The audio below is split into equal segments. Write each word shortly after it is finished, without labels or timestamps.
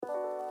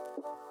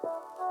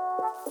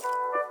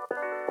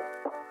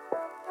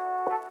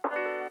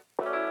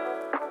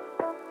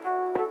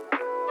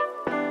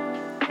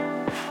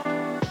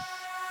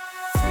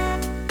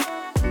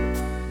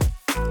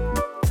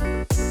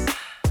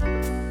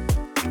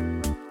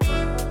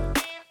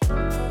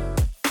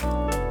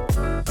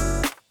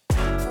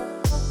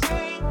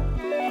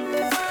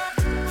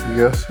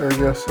Yes,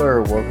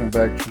 sir. Welcome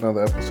back to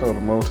another episode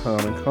of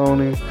Motown and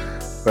Coney.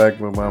 Back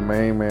with my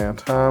main man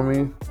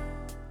Tommy.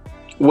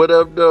 What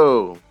up,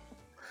 though?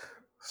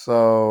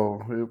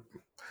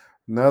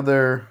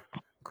 Another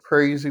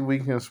crazy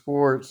week in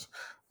sports.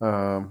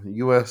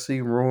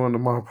 USC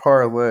ruined my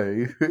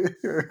parlay.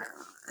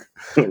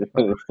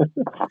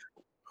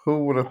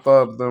 Who would have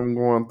thought them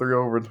going three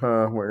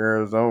overtime with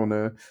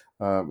Arizona?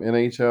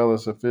 NHL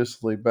is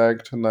officially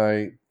back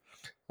tonight.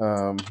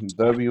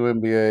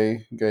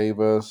 WNBA gave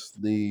us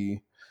the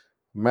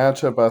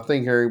matchup I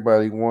think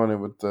everybody wanted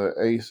with the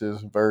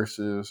Aces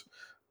versus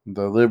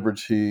the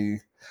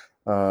Liberty.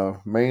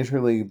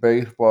 Major League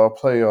Baseball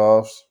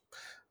playoffs.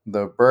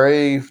 The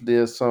Brave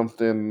did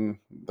something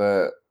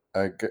that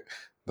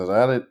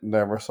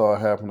never saw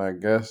happen. I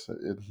guess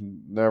it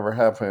never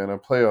happened in a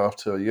playoff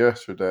till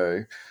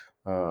yesterday.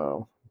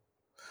 Um,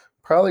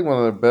 Probably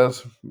one of the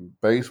best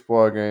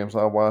baseball games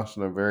I watched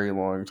in a very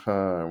long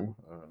time.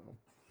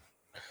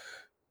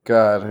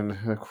 God, and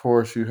of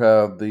course you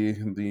have the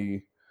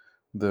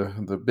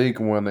big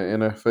one, the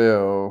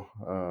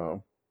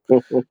NFL,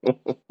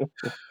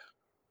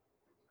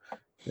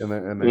 and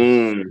the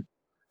mm.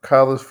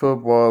 college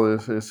football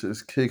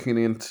is kicking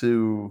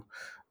into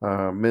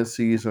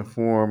midseason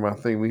form. I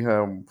think we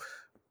have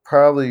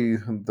probably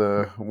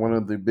the one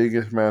of the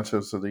biggest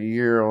matchups of the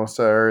year on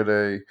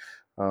Saturday,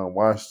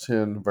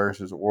 Washington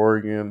versus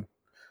Oregon.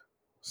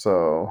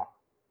 So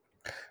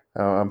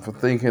I'm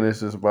thinking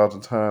this is about the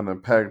time the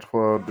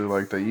Pac-12 do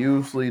like they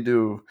usually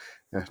do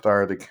and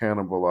start to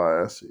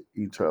cannibalize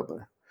each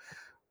other.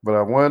 But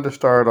I wanted to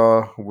start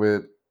off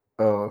with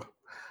a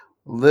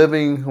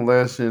living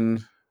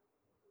legend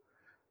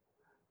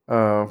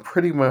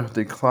pretty much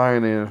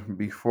declining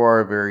before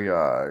our very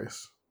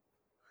eyes.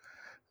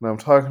 And I'm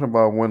talking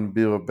about one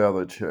Bill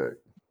Belichick.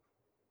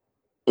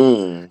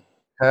 Mm.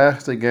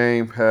 Half the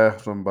game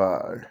passed him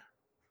by.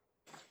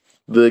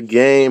 The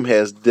game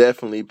has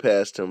definitely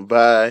passed him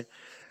by.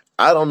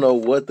 I don't know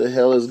what the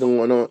hell is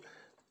going on.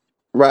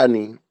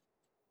 Rodney,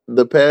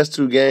 the past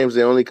two games,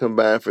 they only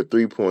combined for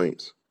 3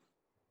 points.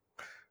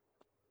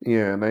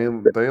 Yeah,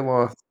 and they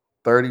lost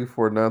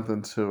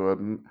 30-0 to a.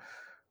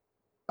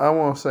 I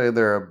won't say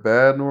they're a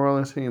bad New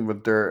Orleans team,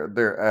 but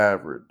they're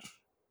average.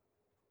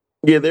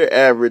 Yeah, they're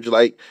average.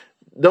 Like,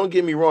 don't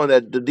get me wrong,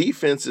 that the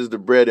defense is the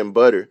bread and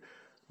butter.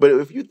 But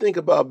if you think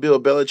about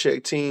Bill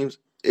Belichick teams,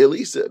 at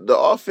least the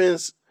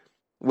offense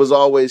was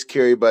always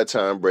carried by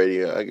Tom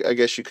Brady. I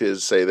guess you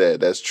could say that.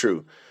 That's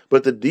true.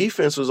 But the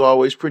defense was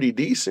always pretty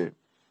decent.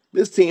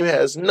 This team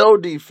has no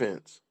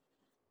defense.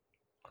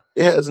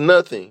 It has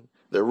nothing.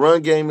 The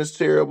run game is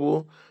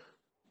terrible.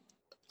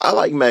 I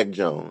like Mac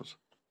Jones.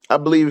 I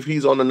believe if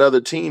he's on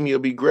another team, he'll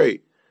be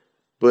great.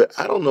 But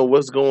I don't know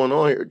what's going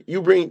on here.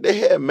 They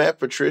had Matt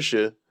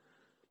Patricia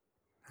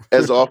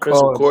as the offensive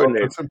Calling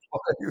coordinator. offensive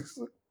plays.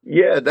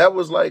 Yeah, that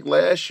was like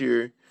last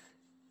year.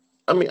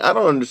 I mean, I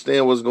don't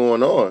understand what's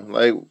going on.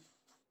 Like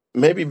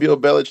maybe Bill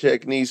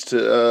Belichick needs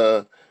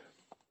to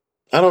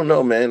I don't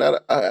know, man.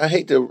 I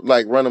hate to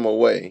like run him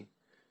away.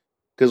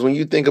 Because when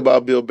you think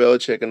about Bill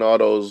Belichick and all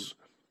those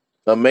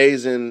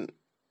amazing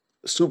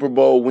Super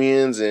Bowl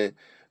wins and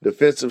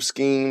defensive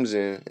schemes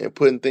and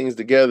putting things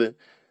together,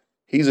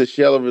 he's a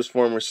shell of his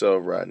former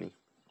self, Rodney.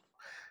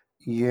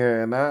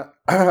 Yeah, and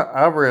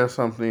I read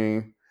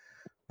something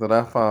that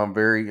I found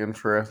very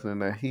interesting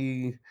that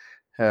he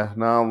has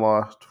now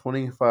lost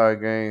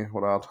 25 games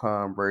without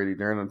Tom Brady.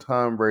 During the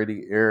Tom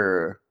Brady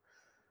era,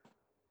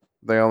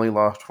 they only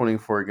lost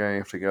 24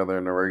 games together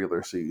in the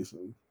regular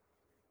season.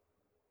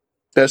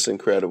 That's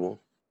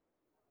incredible.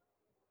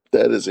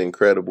 That is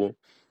incredible.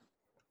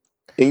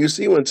 And you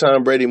see when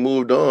Tom Brady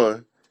moved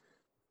on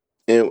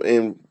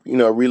and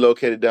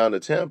relocated down to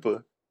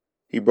Tampa,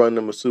 he brought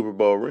them a Super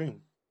Bowl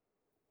ring.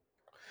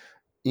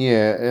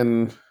 Yeah,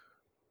 and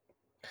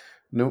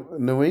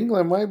New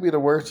England might be the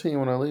worst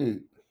team in the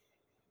league.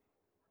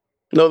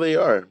 No, they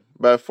are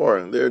by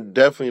far. They're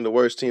definitely the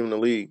worst team in the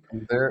league.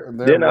 They're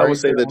Then I would right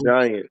say there. the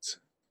Giants.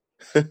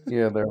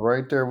 Yeah, they're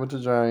right there with the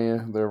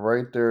Giants. They're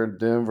right there in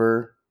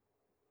Denver.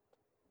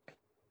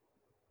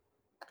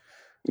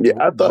 Yeah,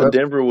 I thought But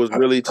Denver was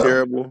really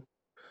terrible,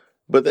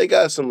 but they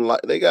got some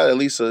light. They got at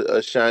least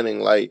a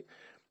shining light.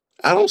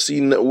 I don't see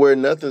where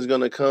nothing's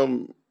gonna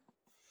come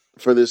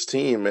for this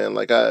team, man.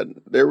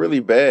 They're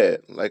really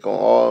bad. Like on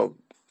all,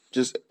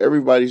 just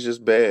everybody's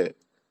just bad.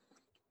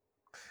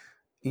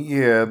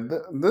 yeah,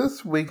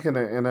 this week in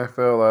the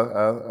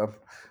NFL,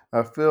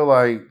 I feel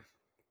like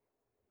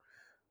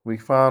we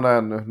found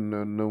out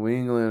New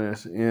England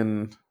is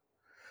in.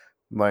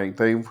 Like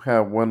they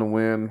have one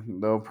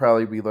win. They'll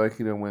probably be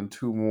lucky to win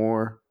two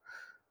more.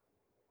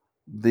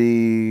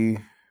 The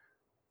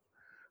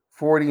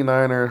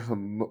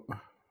 49ers,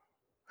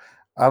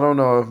 I don't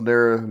know if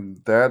they're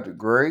that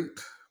great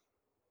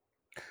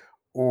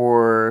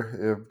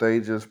or if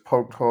they just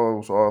poked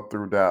holes all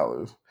through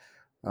Dallas.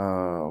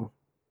 Um,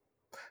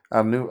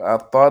 I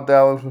thought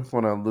Dallas was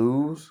going to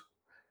lose.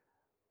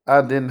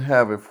 I didn't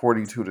have it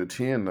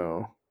 42-10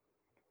 though.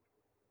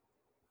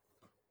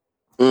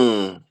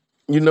 Mm.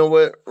 You know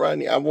what,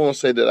 Rodney? I won't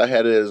say that I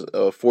had it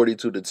as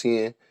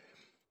 42-10,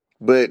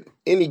 but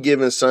any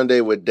given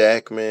Sunday with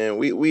Dak, man,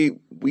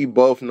 we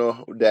both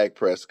know Dak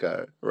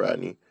Prescott,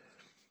 Rodney.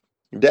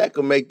 Dak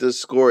will make the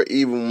score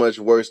even much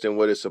worse than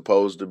what it's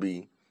supposed to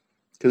be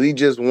because he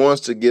just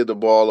wants to give the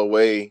ball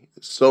away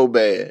so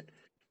bad.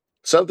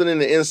 Something in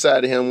the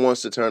inside of him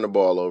wants to turn the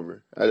ball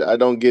over. I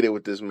don't get it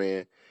with this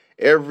man.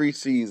 Every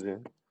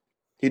season,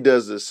 he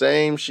does the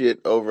same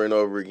shit over and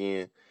over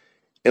again,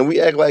 and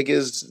we act like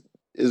it's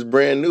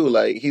brand new.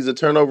 Like he's a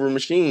turnover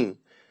machine.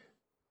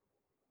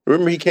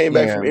 Remember, he came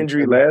back Yeah, from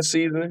injury and last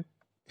season.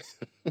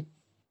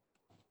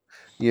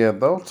 yeah,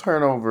 those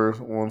turnovers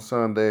on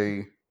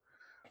Sunday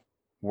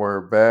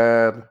were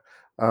bad.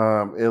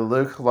 It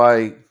looked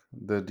like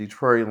the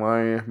Detroit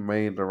Lions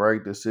made the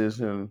right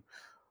decision.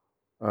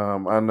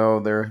 I know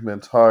there's been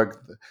talk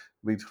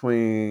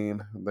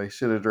between they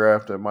should have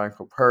drafted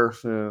Michael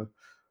Person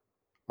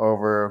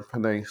over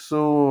Panay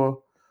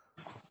Sewell.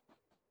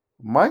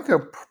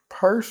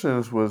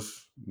 Parsons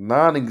was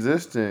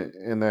non-existent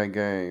in that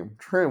game.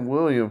 Trent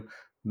Williams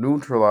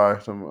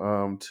neutralized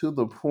him to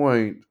the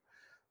point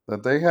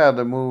that they had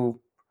to move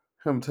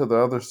him to the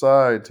other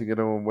side to get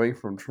him away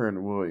from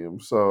Trent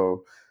Williams.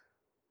 So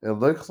it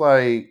looks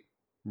like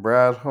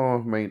Brad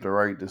Holmes made the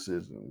right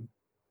decision.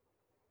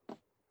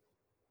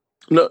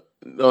 No,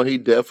 no, he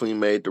definitely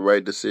made the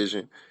right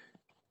decision.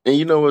 And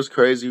you know what's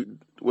crazy?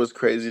 What's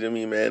crazy to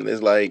me, man,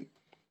 is like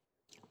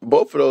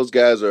both of those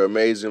guys are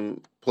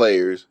amazing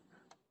players.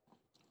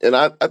 And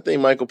I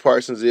think Michael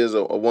Parsons is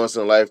a once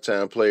in a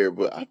lifetime player,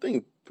 but I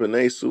think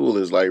Panay Sewell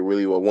is like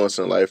really a once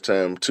in a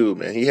lifetime too,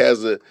 man. He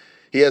has the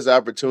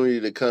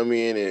opportunity to come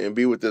in and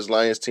be with this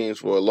Lions team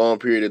for a long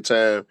period of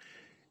time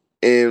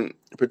and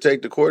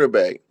protect the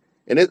quarterback.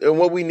 And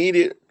what we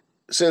needed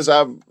since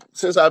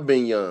I've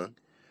been young,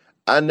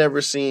 I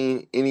never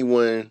seen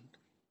anyone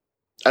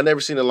I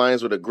never seen the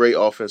Lions with a great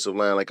offensive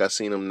line like I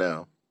seen them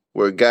now,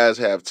 where guys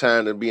have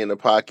time to be in the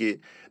pocket.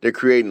 They're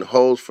creating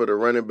holes for the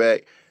running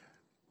back.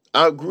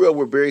 I grew up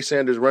with Barry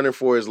Sanders running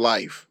for his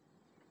life.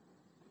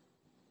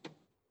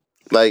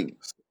 Like,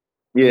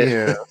 yeah.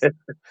 Yeah,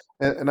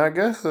 and I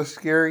guess the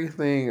scary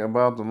thing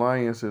about the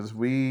Lions is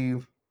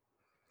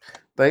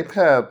they've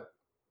had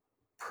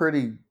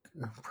pretty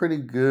pretty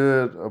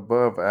good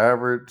above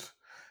average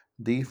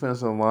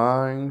defensive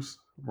lines,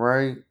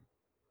 right?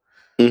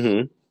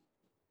 hmm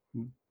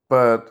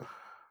But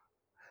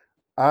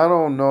I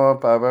don't know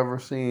if I've ever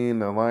seen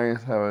the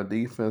Lions have a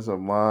defensive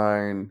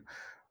line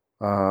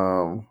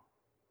um,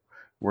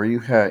 where you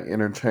had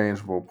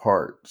interchangeable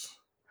parts.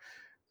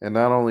 And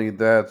not only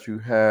that, you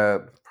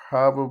had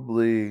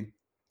probably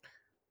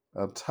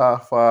a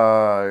top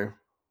five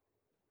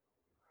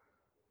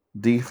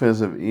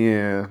defensive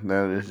end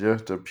that is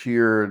just a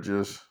pure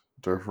just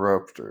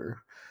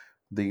disruptor.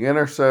 The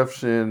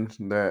interception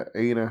that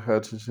Aiden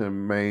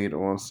Hutchinson made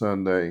on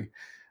Sunday,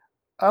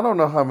 I don't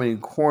know how many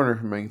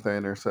corners make that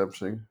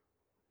interception,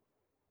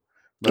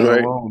 let Right.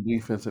 alone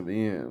defensive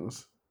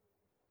ends.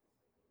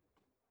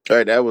 All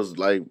right. That was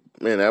like,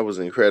 man, that was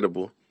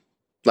incredible.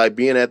 Like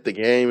being at the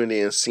game and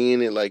then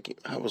seeing it, like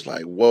I was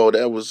like, whoa,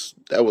 that was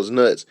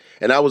nuts.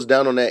 And I was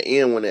down on that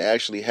end when it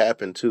actually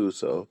happened too.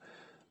 So,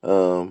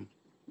 um,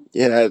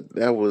 yeah,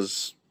 that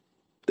was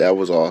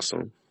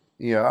awesome.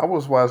 Yeah, I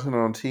was watching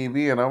on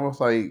TV and I was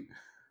like,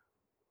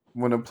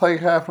 when the play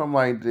happened, I'm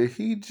like, did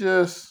he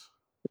just?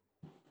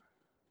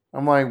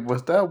 I'm like,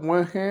 was that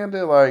one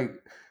handed? Like,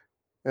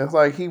 it's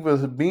like he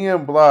was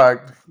being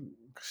blocked,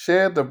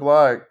 shed the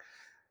block,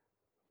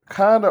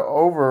 kind of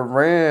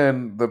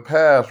overran the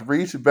pass,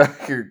 reached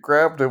back and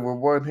grabbed it with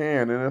one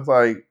hand, and it's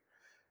like,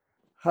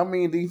 how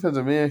many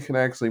defensive men can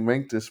actually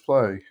make this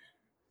play?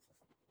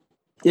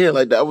 Yeah,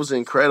 like that was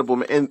incredible,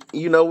 man. And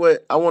you know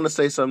what? I want to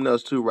say something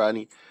else too,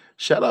 Rodney.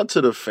 Shout out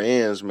to the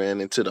fans,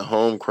 man, and to the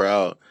home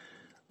crowd.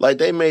 Like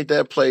they made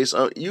that place.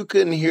 You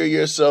couldn't hear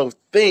yourself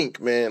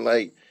think, man.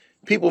 Like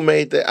people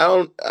made that. I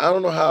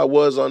don't know how it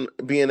was on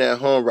being at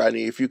home,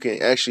 Rodney. If you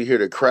can actually hear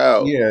the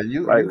crowd, Yeah,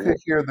 you like you could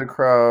hear the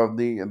crowd,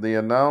 the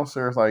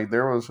announcers. Like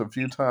there was a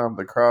few times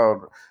the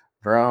crowd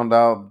drowned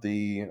out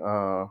the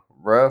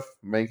ref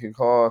making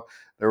call.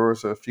 There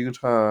was a few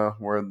times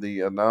where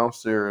the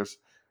announcers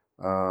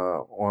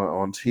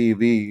on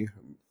TV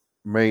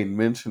made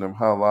mention of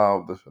how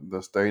loud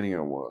the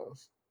stadium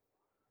was.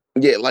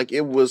 yeah, like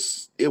it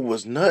was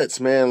nuts,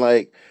 man.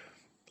 Like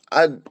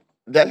I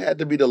that had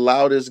to be the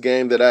loudest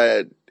game that I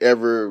had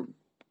ever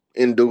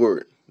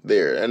endured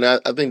there. And I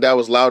think that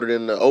was louder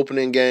than the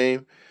opening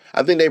game.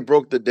 I think they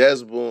broke the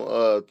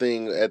decibel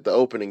thing at the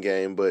opening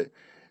game, but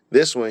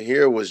this one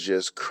here was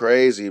just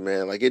crazy,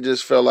 man. Like it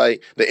just felt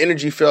like the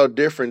energy felt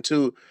different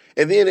too.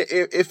 And then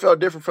it felt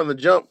different from the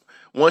jump.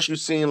 Once you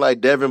seen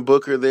like Devin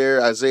Booker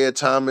there, Isaiah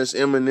Thomas,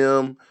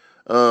 Eminem,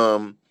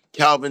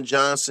 Calvin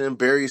Johnson,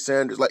 Barry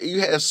Sanders. Like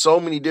you had so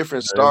many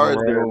different Jalen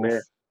stars there,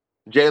 man. Rose.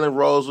 Jalen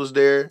Rose was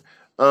there.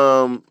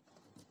 Um,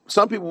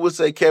 some people would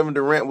say Kevin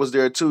Durant was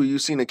there too. You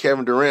seen a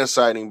Kevin Durant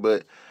sighting,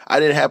 but I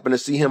didn't happen to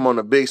see him on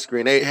the big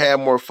screen. They had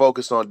more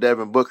focus on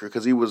Devin Booker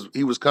because he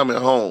was coming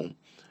home.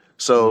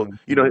 So, of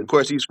Mhm.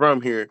 course, he's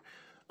from here.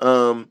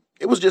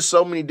 It was just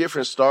so many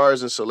different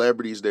stars and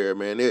celebrities there,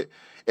 man.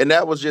 And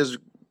that was just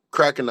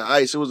cracking the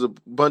ice. It was a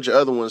bunch of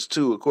other ones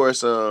too. Of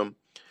course,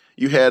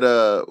 you had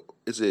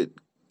is it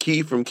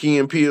Key from Key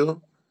and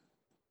Peele?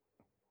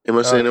 Am I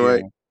Oh saying it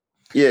right?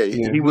 yeah, Yeah,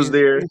 yeah. he was He's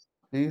there. he's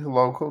he's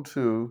local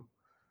too.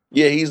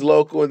 Yeah, he's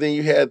local. And then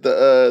you had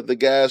the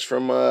guys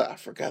from I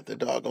forgot the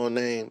doggone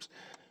names.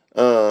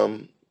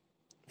 Um,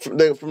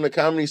 from the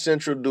Comedy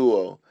Central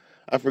duo.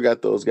 I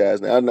forgot those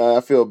guys now.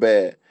 I feel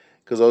bad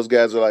because those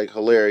guys are like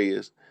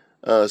hilarious.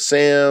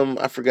 Sam,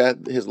 I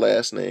forgot his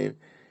last name.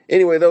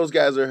 Anyway, those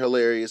guys are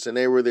hilarious, and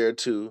they were there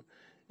too.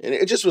 And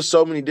it just was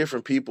so many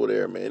different people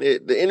there, man.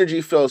 The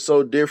energy felt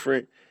so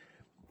different.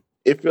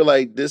 It felt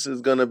like this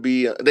is gonna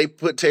be. They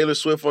put Taylor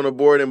Swift on the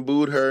board and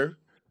booed her.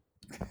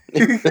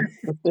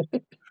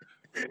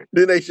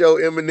 Then they show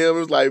Eminem. It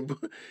was like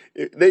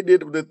they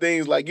did the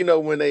things like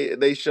when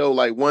they show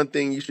like one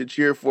thing you should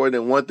cheer for,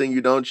 then one thing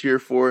you don't cheer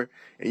for,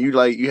 and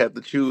you have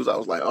to choose. I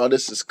was like, oh,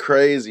 this is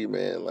crazy,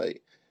 man.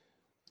 Like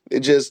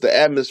the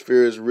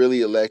atmosphere is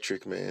really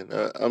electric, man.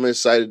 I'm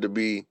excited to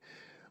be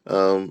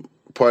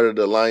part of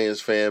the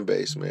Lions fan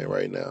base, man.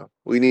 Right now,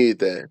 we need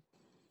that.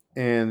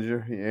 And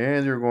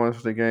you're going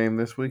to the game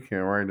this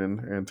weekend, right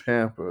in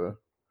Tampa.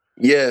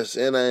 Yes,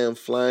 and I am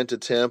flying to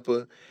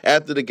Tampa.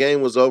 After the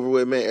game was over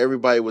with, man,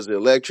 everybody was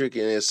electric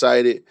and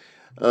excited.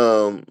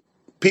 Um,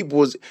 people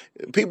was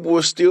people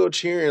were still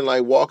cheering,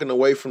 like walking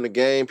away from the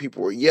game.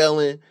 People were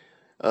yelling.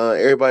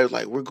 Everybody was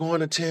like, "We're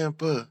going to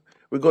Tampa.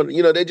 We're going."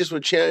 They just were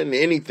chanting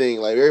anything.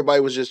 Like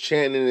everybody was just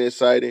chanting and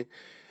excited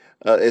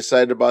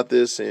about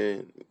this.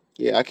 And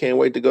yeah, I can't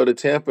wait to go to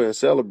Tampa and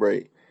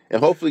celebrate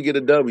and hopefully get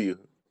a W.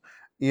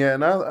 Yeah,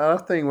 and I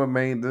think what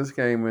made this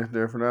game is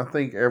different. I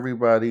think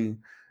everybody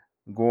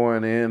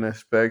going in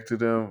expected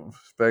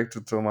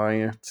the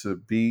Lions to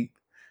beat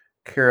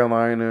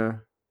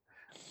Carolina.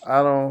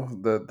 I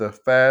don't the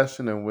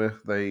fashion in which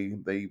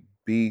they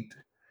beat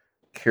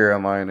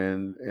Carolina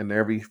in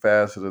every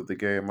facet of the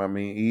game. I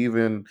mean,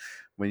 even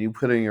when you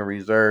put in your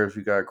reserves,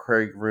 you got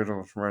Craig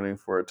Reynolds running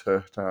for a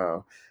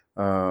touchdown.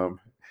 Um,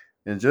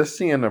 and just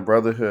seeing the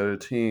brotherhood of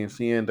the team,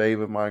 seeing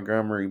David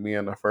Montgomery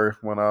being the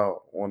first one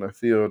out on the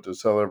field to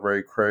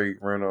celebrate Craig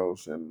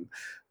Reynolds and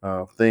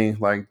things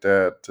like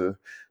that,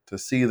 to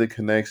see the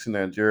connection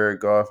that Jared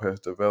Goff has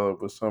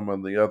developed with some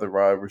of the other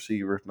wide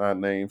receivers not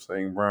named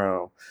St.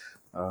 Brown.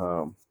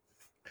 Um,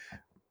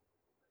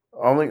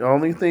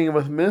 only thing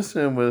was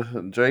missing was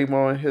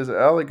J-Mo and his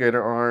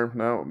alligator arm.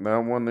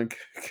 Now wanting to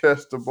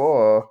catch the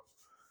ball.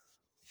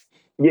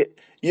 Yeah,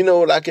 you know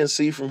what I can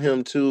see from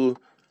him too.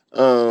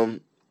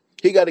 Um,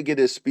 he got to get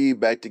his speed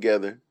back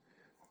together.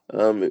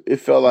 It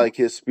felt like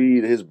his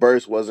speed, his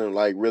burst wasn't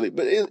like really,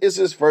 but it's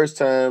his first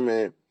time,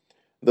 and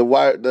the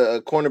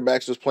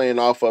cornerbacks was playing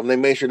off of him. They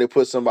made sure they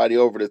put somebody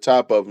over the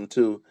top of him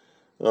too.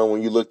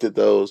 When you looked at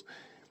those,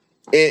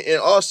 and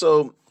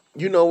also,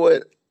 you know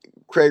what,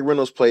 Craig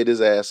Reynolds played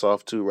his ass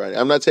off too, right?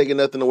 I'm not taking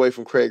nothing away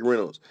from Craig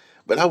Reynolds,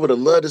 but I would have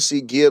loved to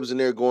see Gibbs in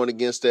there going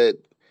against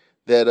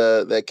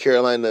that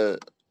Carolina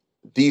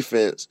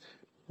defense.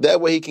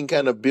 That way he can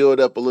kind of build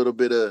up a little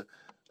bit of,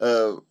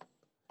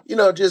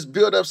 uh, just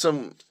build up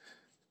some.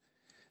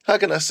 How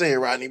can I say it,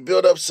 Rodney?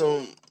 Build up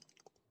some.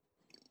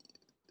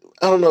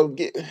 I don't know.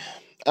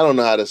 I don't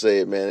know how to say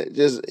it, man. It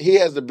just he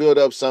has to build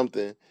up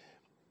something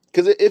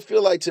because it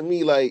feel like to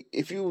me like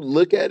if you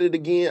look at it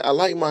again, I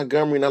like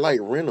Montgomery and I like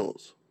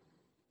Reynolds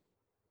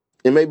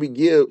and maybe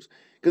Gibbs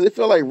because it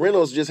felt like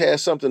Reynolds just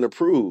has something to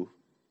prove.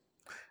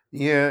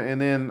 Yeah,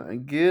 and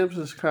then Gibbs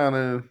is kind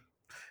of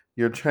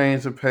your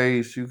change of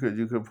pace. You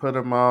could put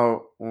him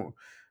out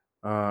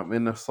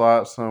in the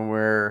slot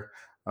somewhere.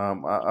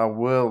 I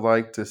would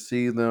like to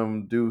see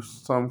them do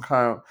some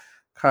kind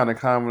of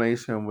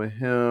combination with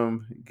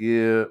him,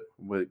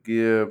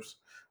 Gibbs,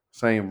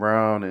 St.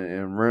 Brown,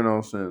 and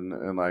Reynolds,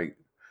 and like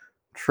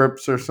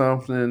trips or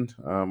something.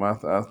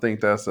 I think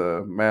that's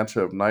a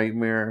matchup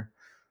nightmare.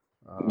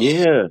 Um,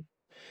 Yeah.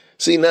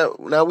 See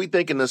now we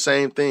thinking the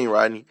same thing,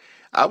 Rodney.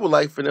 I would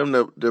like for them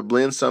to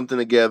blend something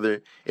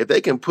together. If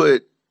they can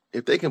put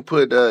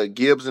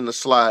Gibbs in the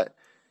slot,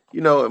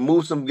 and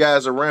move some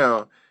guys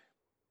around,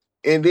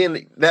 and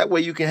then that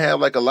way you can have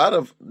like a lot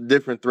of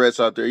different threats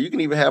out there. You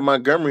can even have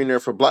Montgomery in there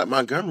for block.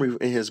 Montgomery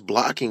and his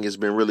blocking has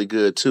been really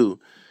good too.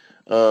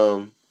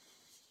 Um,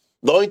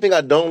 the only thing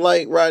I don't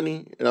like,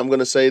 Rodney, and I'm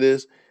gonna say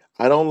this,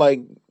 I don't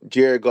like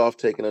Jared Goff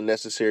taking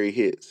unnecessary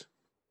hits.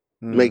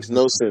 Makes mhm.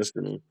 no sense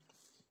to me.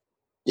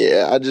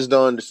 Yeah, I just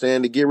don't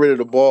understand to get rid of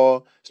the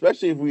ball,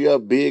 especially if we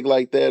up big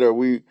like that, or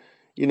we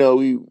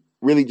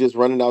really just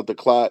running out the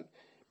clock,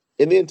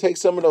 and then take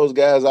some of those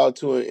guys out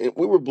to it. And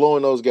we were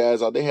blowing those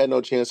guys out; they had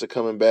no chance of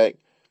coming back.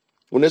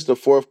 When it's the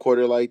fourth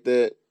quarter like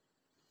that,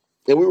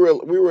 and we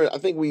were, I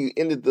think we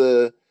ended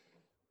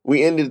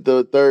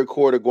the third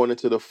quarter going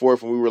into the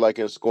fourth, and we were like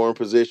in scoring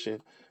position.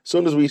 As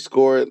soon as we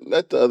scored,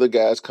 let the other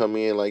guys come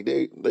in. Like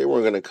they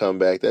weren't gonna come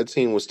back. That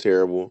team was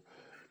terrible,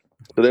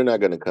 so they're not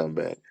gonna come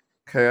back.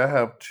 Okay, I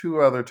have two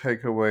other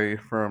takeaways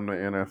from the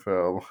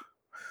NFL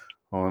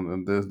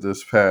on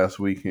this past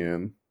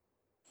weekend.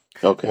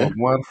 Okay. Well,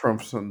 one from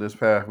this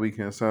past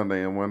weekend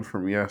Sunday and one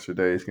from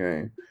yesterday's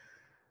game.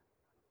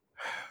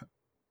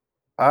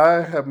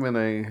 I have been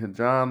a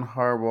John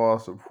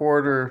Harbaugh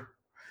supporter,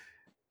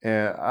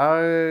 and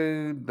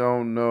I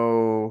don't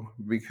know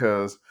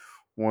because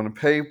on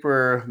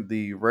paper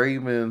the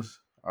Ravens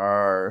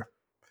are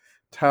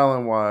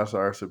talent wise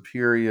are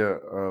superior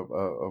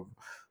of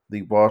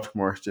the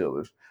Baltimore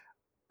Steelers.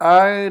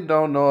 I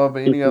don't know of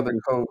any other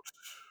coach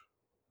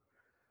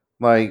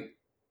like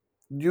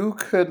you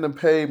couldn't have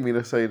paid me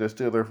to say the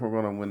Steelers were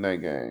going to win that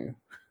game.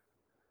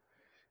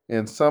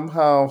 And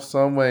somehow,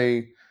 some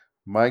way,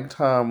 Mike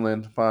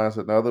Tomlin finds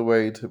another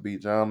way to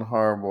beat John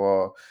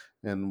Harbaugh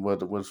in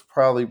what was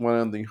probably one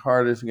of the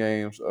hardest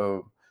games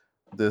of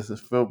this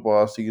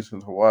football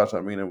season to watch.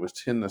 I mean, it was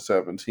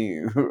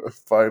 10-17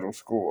 final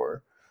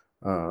score.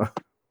 Uh,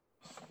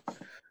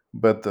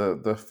 but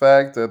the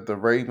fact that the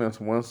Ravens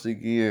once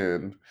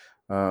again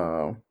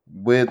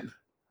with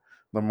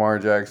Lamar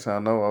Jackson, I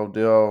know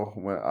Odell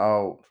went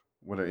out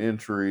with an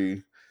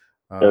injury,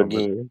 but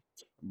Again.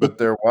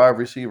 their wide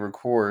receiver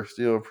core is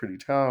still pretty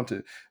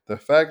talented. The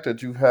fact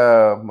that you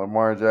have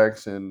Lamar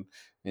Jackson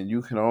and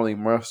you can only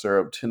muster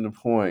up 10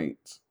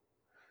 points,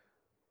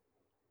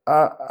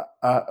 I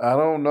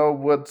don't know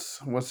what's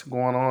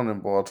going on in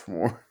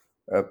Baltimore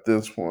at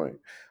this point.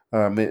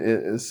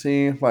 It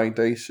seems like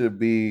they should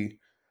be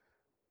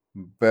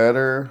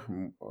better.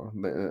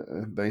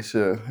 They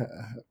should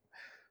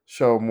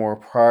show more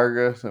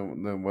progress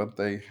than what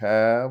they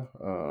have.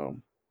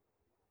 Well,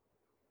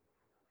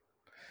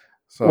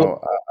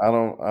 So I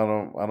don't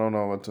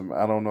know what to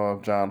I don't know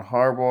if John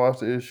Harbaugh's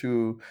the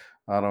issue.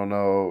 I don't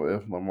know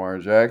if Lamar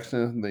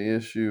Jackson's the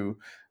issue,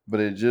 but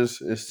it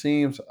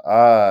seems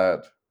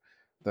odd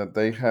that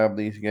they have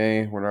these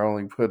games where they're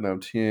only putting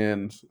up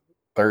 10,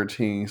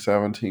 13,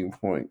 17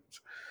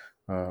 points.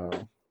 Um,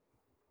 and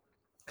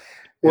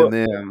well,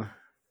 then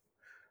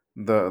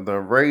the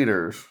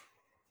Raiders,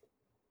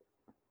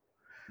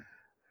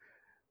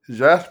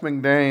 Josh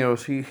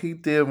McDaniels, he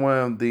did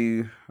one of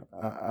the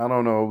I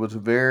don't know, it was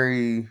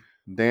very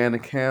Dan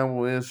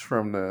Campbell is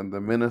from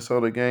the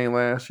Minnesota game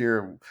last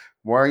year.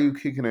 Why are you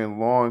kicking a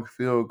long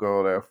field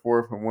goal at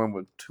 4th and 1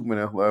 with 2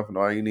 minutes left and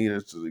all you need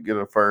is to get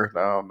a first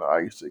down to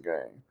ice the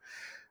game?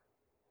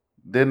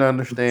 Didn't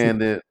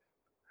understand it.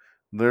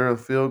 Literal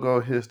field goal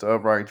hits the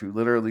upright. You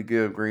literally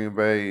give Green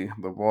Bay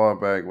the ball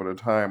back with a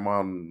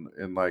timeout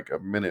in like a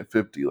minute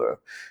 50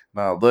 left.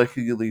 Now,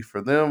 luckily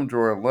for them,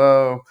 Jordan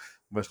Love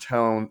was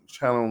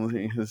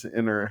challenging his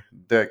inner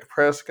Dak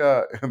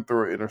Prescott and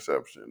threw an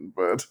interception.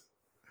 But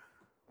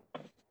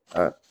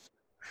I,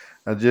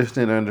 I just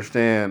didn't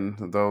understand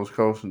those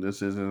coaching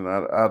decisions.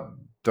 I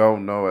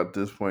don't know at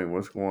this point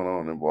what's going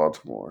on in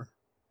Baltimore.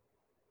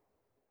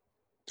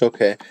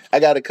 okay. I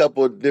got a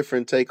couple of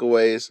different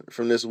takeaways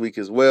from this week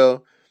as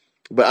well.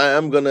 But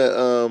I'm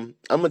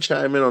gonna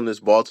chime in on this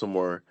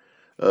Baltimore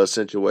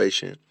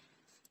situation.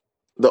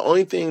 The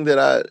only thing that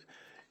I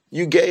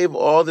you gave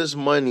all this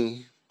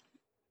money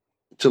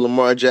to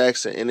Lamar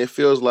Jackson, and it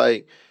feels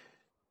like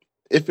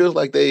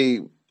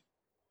they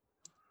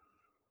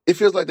it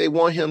feels like they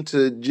want him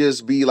to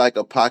just be like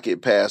a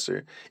pocket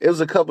passer. It was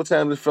a couple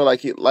times it felt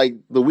like like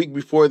the week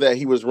before that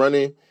he was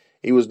running,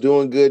 he was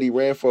doing good, he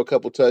ran for a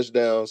couple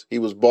touchdowns, he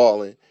was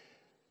balling.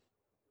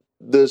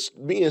 This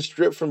being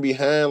stripped from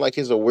behind, like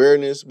his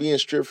awareness being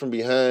stripped from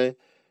behind,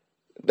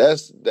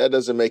 that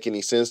doesn't make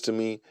any sense to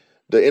me.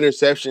 The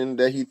interception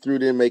that he threw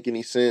didn't make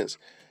any sense.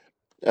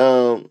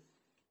 Um,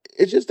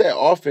 it's just that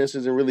offense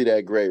isn't really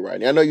that great right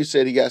now. I know you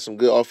said he got some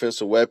good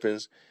offensive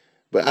weapons,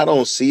 but I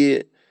don't see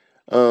it.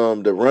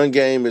 The run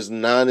game is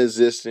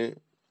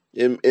non-existent.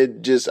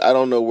 It just I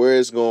don't know where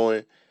it's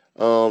going.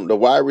 The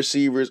wide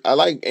receivers, I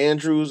like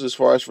Andrews as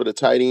far as for the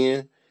tight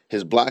end.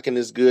 His blocking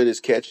is good, his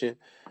catching,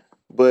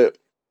 but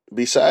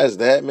besides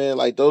that, man,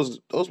 like those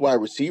wide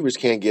receivers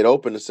can't get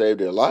open to save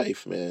their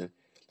life, man.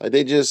 Like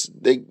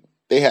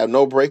they have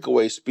no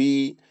breakaway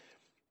speed.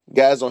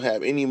 Guys don't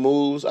have any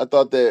moves. I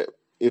thought that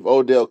if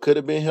Odell could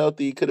have been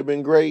healthy, he could have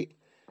been great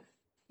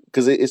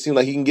because it seemed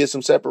like he can get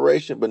some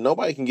separation, but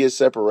nobody can get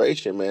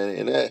separation, man.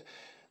 And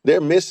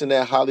they're missing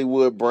that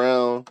Hollywood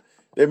Brown.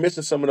 They're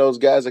missing some of those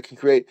guys that can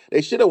create.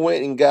 They should have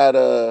went and got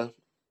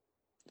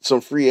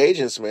some free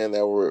agents, man,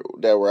 that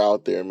were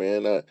out there,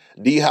 man.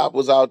 D Hop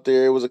was out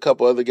there. It was a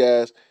couple other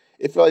guys.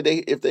 It felt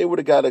like if they would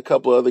have got a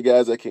couple other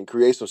guys that can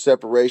create some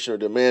separation or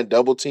demand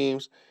double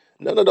teams,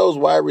 none of those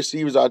wide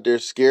receivers out there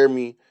scare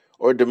me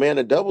or demand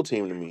a double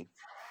team to me.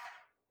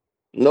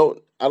 No,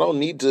 I don't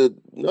need to.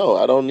 No,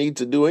 I don't need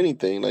to do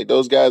anything. Like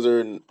those guys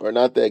are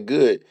not that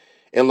good.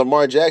 And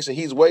Lamar Jackson,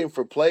 he's waiting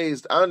for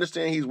plays. I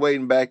understand he's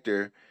waiting back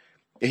there.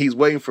 He's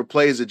waiting for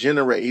plays to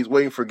generate. He's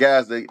waiting for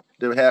guys to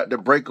have to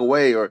break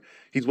away, or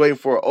he's waiting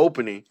for an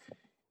opening.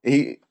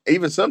 He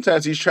even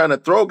sometimes he's trying to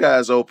throw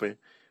guys open,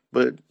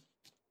 but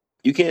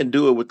you can't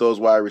do it with those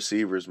wide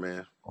receivers,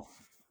 man.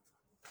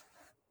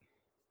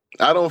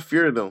 I don't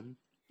fear them.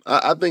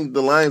 I think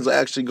the Lions are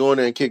actually going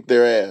there and kick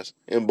their ass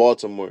in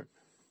Baltimore.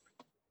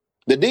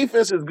 The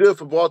defense is good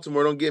for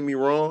Baltimore. Don't get me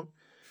wrong.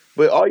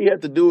 But all you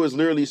have to do is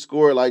literally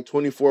score like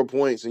 24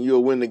 points and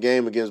you'll win the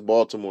game against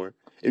Baltimore.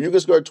 If you can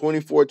score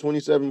 24,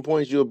 27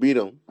 points, you'll beat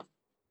them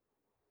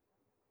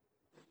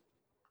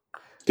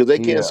because they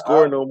can't Yeah,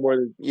 score no more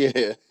than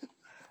yeah.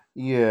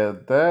 yeah,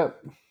 that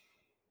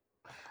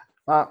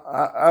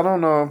I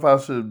don't know if I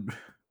should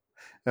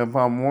if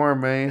I'm more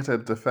amazed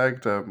at the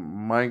fact that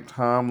Mike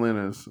Tomlin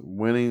is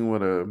winning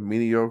with a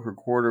mediocre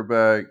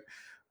quarterback,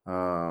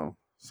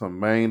 some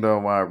banged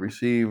up wide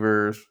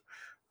receivers.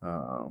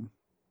 Um,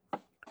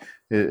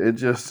 it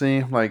just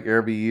seems like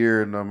every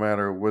year, no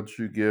matter what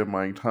you give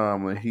Mike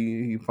Tomlin,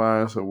 he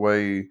finds a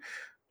way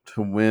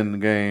to win the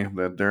game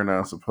that they're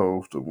not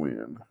supposed to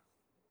win.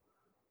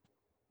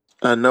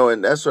 I know,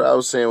 and that's what I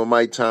was saying with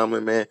Mike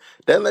Tomlin, man.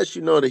 That lets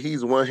you know that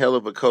he's one hell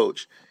of a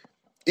coach.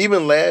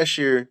 Even last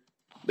year,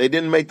 they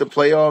didn't make the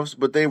playoffs,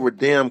 but they were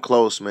damn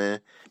close,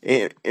 man.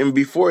 And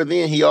before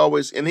then, he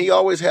always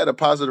had a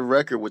positive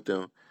record with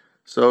them.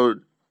 So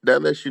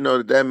that lets you know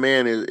that that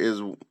man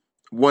is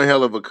one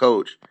hell of a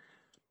coach.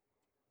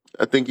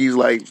 I think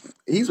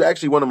he's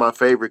actually one of my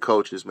favorite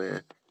coaches,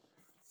 man.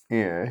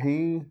 Yeah,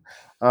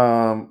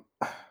 um,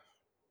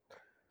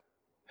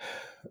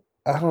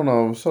 I don't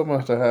know, so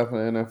much that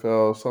happened in the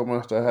NFL, so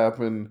much that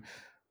happened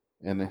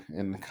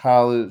in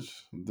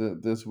college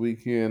this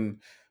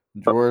weekend.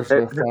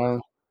 Hey, Georgia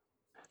finally.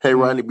 hey, Hmm?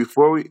 Rodney,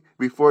 before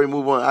we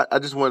move on, I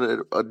just want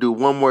to do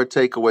one more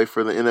takeaway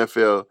for the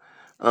NFL.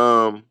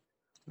 Um,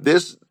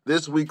 this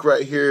week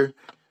right here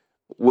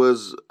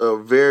was a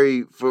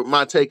very for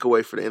my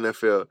takeaway for the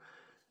NFL.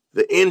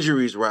 The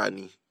injuries,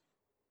 Rodney.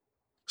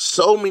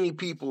 So many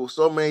people,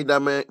 so many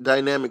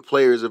dynamic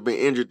players have been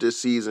injured this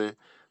season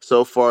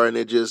so far, and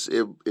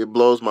it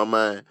blows my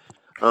mind.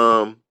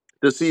 Um,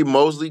 to see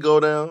Mosley go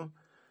down,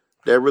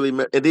 that really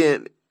and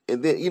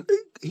then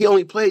he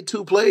only played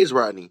 2 plays,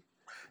 Rodney.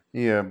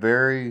 Yeah,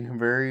 very.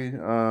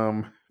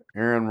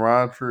 Aaron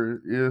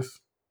Rodgers is.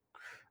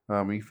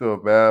 He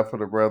felt bad for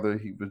the brother.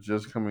 He was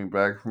just coming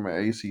back from an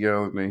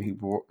ACL, and then he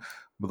blew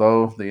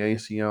the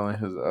ACL in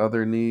his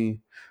other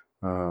knee.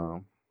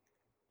 Um,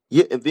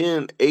 Yeah, and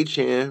then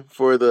Achan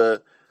for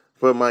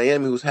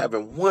Miami, who's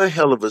having one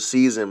hell of a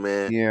season,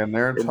 man. yeah, and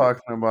they're And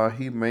talking about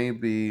he may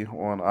be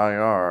on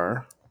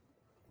IR.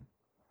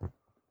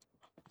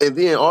 and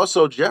then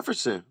also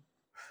Jefferson,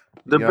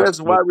 the Yep,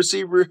 best wide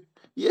receiver.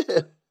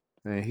 Yeah,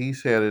 and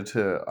he's headed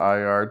to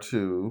IR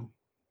too.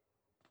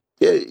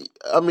 yeah.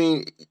 I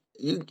mean,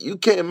 you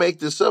can't make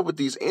this up with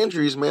these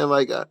injuries, man.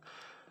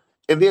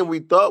 And then we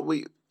thought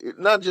we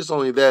not just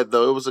only that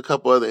though, it was a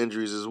couple other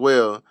injuries as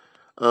well.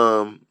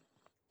 Um,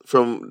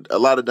 from a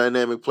lot of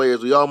dynamic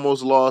players, we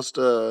almost lost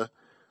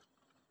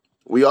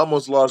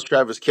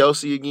Travis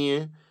Kelsey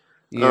again.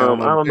 Yeah,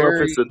 on I a don't know if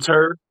very it's a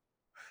turf.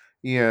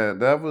 yeah,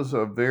 that was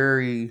a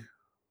very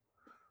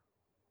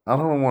I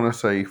don't want to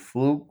say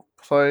fluke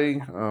play.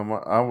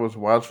 I was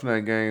watching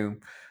that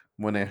game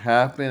when it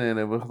happened, and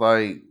it was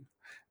like,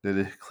 did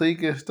his cleat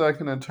get stuck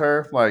in the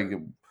turf? Like,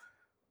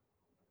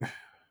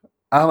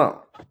 I don't,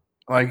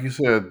 like you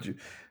said,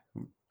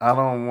 I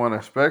don't want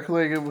to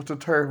speculate it was the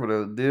turf, but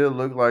it did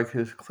look like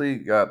his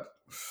cleat got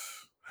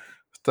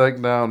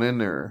stuck down in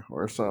there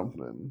or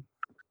something.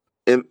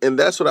 And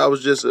that's what I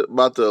was just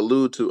about to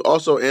allude to.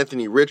 Also,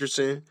 Anthony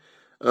Richardson,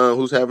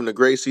 who's having a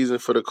great season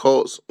for the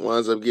Colts,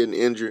 winds up getting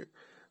injured.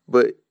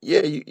 But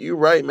yeah, you're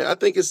right, man.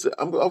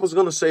 I was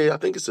gonna say I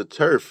think it's a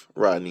turf,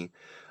 Rodney.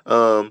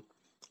 Um,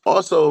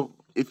 Also,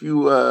 if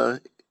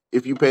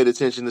you paid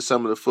attention to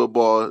some of the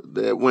football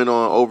that went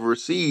on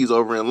overseas,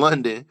 over in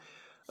London,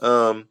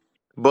 um,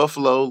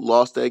 Buffalo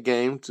lost that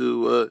game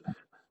to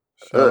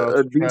Shout out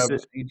a to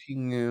decent. Travis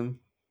Etienne.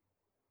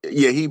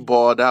 Yeah, he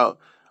balled out.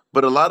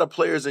 But a lot of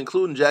players,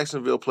 including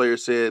Jacksonville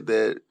players, said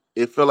that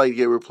it felt like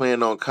they were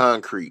playing on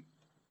concrete.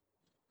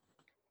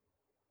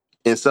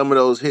 And some of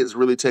those hits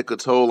really take a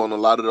toll on a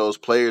lot of those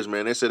players,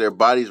 man. They said their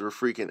bodies were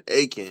freaking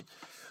aching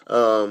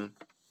um,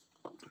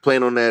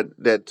 playing on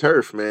that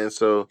turf, man.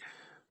 So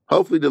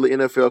hopefully the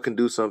NFL can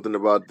do something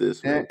about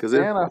this, man. Because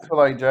And I feel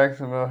like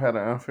Jacksonville had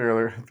an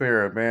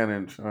unfair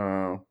advantage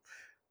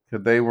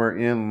because they were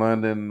in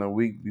London the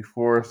week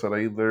before, so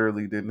they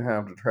literally didn't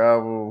have to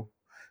travel.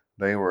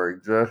 They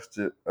were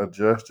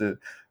adjusted,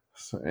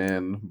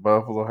 and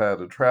Buffalo had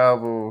to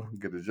travel,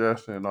 get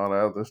adjusted, and all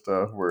that other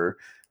stuff. Where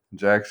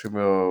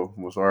Jacksonville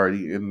was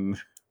already in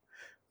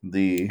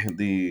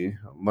the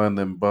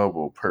London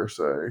bubble per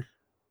se.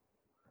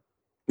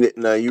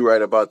 now you're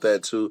right about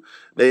that too.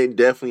 They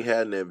definitely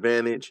had an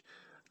advantage.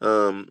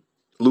 Um,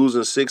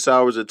 Losing 6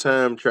 hours of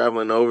time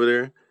traveling over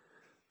there.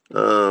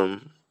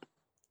 Um,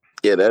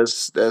 Yeah,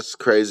 that's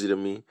crazy to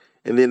me.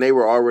 And then they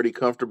were already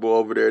comfortable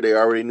over there. They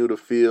already knew the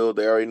field.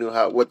 They already knew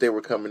how what they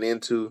were coming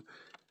into.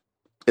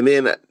 And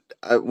then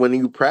when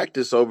you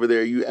practice over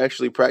there, you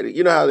actually practice.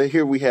 You know how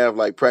here we have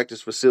like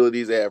practice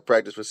facilities. They have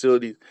practice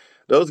facilities.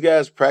 Those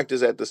guys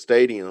practice at the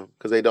stadium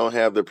because they don't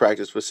have the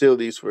practice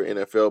facilities for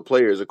NFL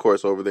players, of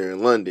course, over there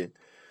in London.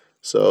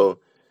 So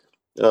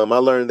I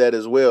learned that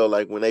as well.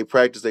 Like when they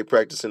practice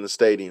in the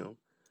stadium.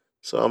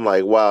 So I'm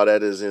like, wow,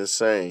 that is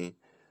insane.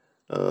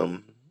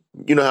 Um,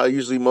 You know how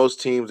usually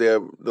most teams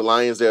the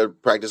Lions they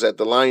practice at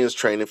the Lions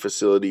training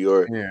facility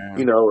or Yeah,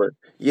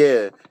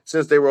 yeah.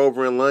 Since they were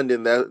over in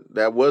London,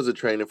 that was a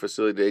training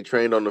facility. They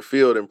trained on the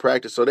field and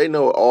practice, so they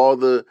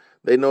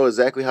know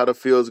exactly how the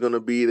field is going to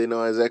be. They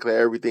know exactly how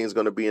everything's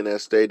going to be in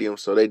that stadium.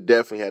 So they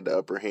definitely had the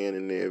upper hand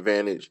and the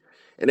advantage,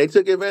 and they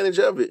took advantage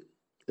of it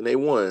and they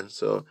won.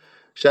 So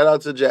shout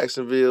out to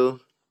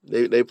Jacksonville.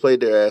 They played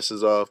their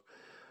asses off.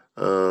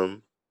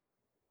 Um,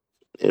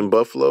 in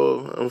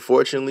Buffalo,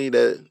 unfortunately,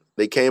 that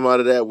they came out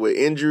of that with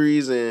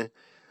injuries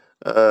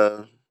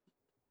uh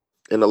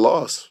and a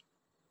loss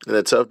in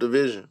a tough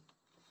division.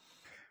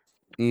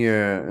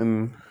 yeah,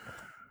 and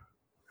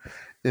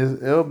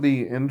it'll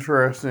be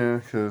interesting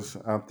because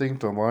I think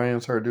the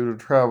Lions are due to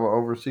travel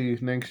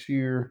overseas next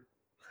year.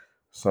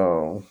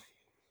 So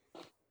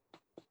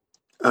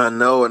I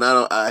know, and I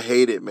don't. I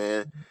hate it,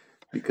 man,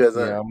 because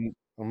yeah,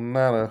 I'm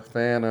not a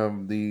fan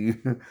of the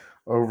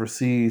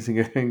overseas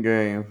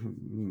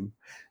game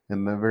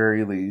in the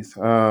very least.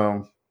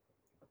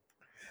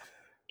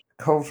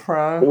 Coach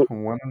Prime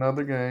won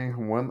another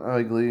game, one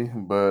ugly,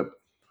 but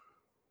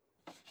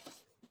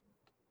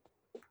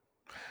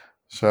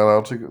shout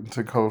out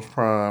to Coach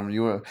Prime.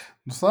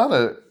 It's not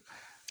a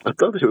I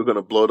thought they were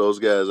gonna blow those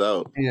guys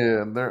out.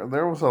 yeah.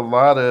 There was a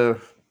lot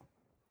of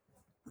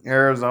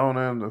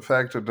Arizona and the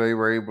fact that they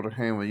were able to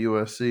hang with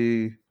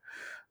USC.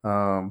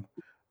 Um,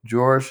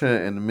 Georgia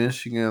and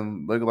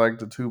Michigan look like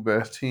the two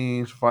best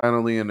teams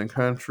finally in the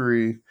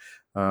country.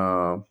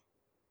 Um,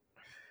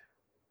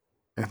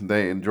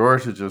 and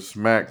Georgia just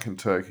smacked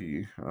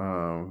Kentucky.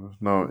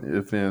 No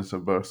ifs, ands, or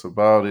buts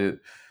about it.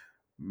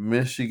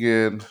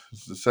 Michigan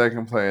is the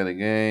second play of the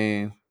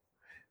game.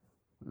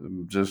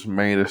 Just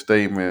made a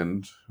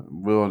statement.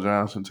 Will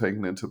Johnson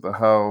taking it to the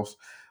house.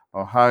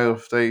 Ohio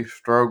State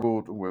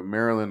struggled with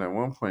Maryland at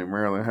one point.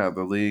 Maryland had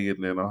the lead,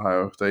 and then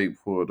Ohio State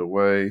pulled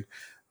away.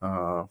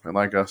 And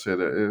like I said,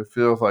 it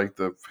feels like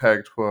the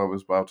Pac-12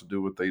 is about to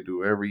do what they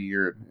do every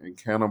year and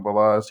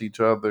cannibalize each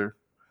other.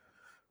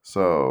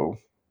 So,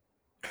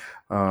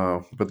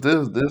 but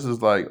this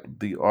is like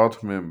the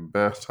ultimate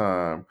best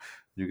time.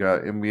 You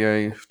got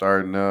NBA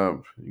starting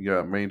up. You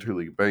got Major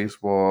League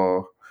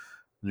Baseball.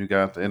 You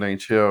got the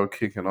NHL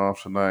kicking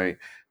off tonight.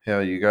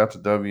 Hell, you got the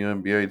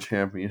WNBA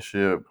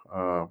championship.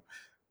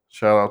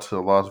 Shout out to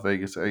the Las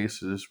Vegas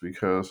Aces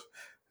because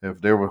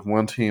if there was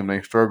one team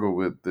they struggled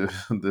with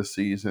this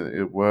season,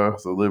 it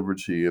was the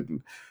Liberty,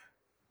 and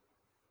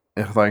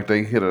it's like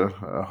they hit a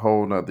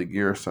whole nother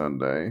gear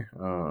Sunday.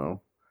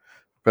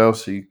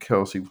 Kelsey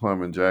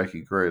Plum, and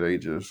Jackie Gray,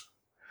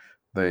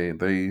 they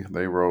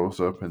rose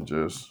up and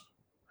just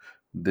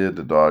did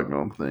the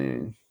doggone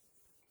thing.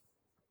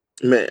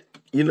 Man,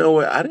 you know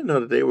what? I didn't know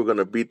that they were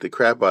gonna beat the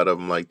crap out of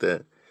them like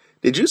that.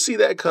 Did you see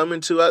that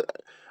coming too?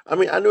 I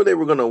mean, I knew they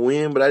were gonna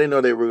win, but I didn't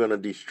know they were gonna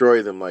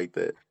destroy them like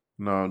that.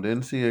 No,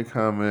 didn't see it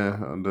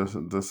coming.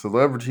 The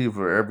celebrities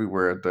were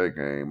everywhere at that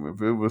game.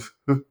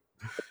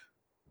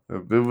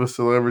 If it was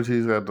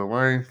celebrities at the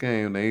Lions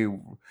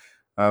game,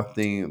 I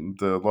think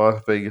the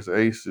Las Vegas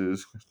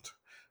Aces,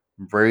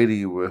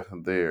 Brady was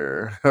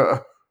there.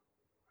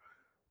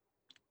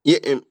 Yeah,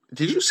 and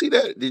did you see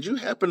that? Did you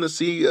happen to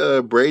see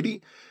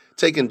Brady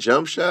taking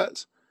jump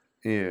shots?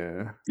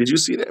 Yeah, Did you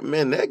see that?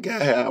 Man, that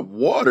guy had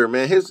water,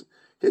 man. His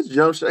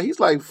jump shot, he's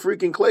like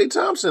freaking Clay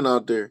Thompson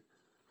out there.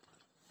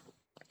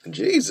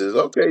 Jesus,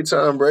 okay,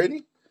 Tom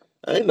Brady.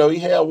 I didn't know he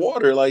had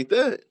water like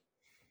that.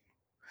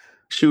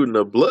 Shooting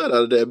the blood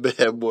out of that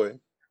bad boy.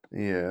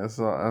 yeah.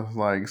 So I was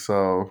like,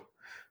 so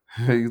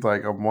he's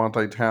like a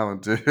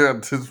multi-talented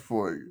at this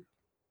point.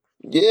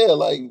 Yeah,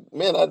 like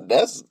man,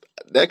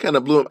 that kind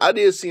of blew him. I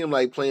did see him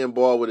like playing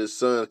ball with his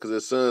sons because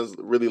his sons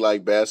really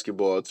like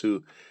basketball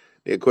too.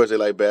 Of course, they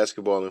like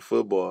basketball and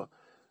football.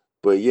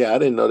 But yeah, I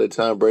didn't know that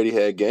Tom Brady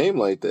had game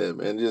like that,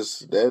 man.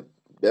 Just that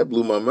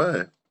blew my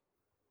mind.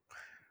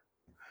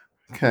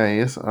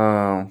 Okay,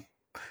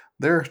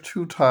 there are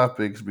two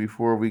topics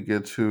before we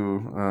get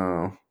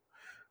to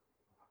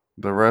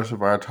the rest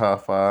of our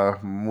top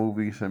five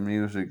movies and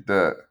music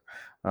that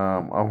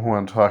I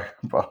want to talk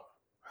about.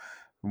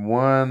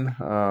 One,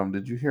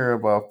 did you hear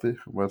about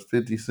was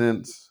 50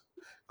 Cent's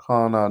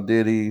calling out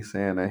Diddy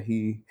saying that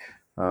he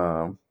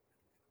um,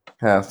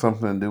 had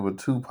something to do with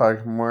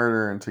Tupac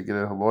murder and to get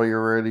a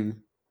lawyer ready?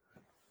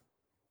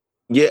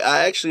 Yeah,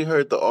 I actually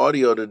heard the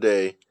audio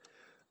today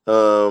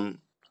um,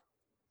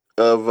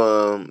 of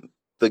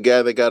the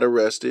guy that got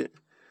arrested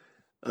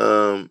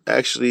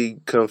actually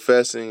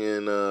confessing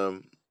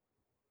and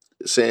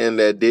saying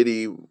that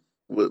Diddy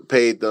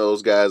paid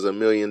those guys $1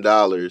 million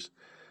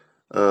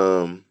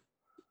um,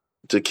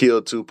 to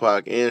kill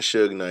Tupac and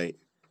Suge Knight.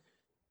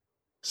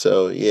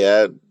 So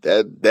yeah,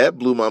 that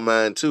blew my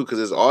mind too because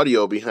there's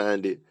audio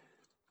behind it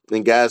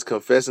and guys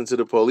confessing to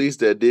the police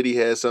that Diddy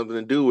had something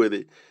to do with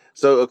it.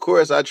 So of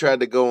course I tried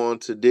to go on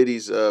to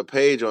Diddy's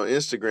page on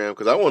Instagram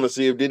because I want to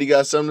see if Diddy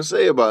got something to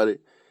say about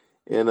it.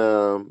 And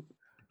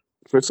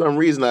for some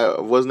reason I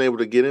wasn't able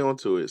to get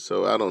onto it.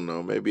 So I don't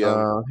know. Maybe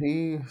I'm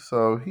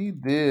He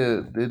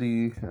did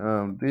he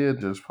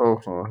did just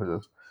post on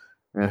his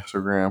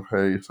Instagram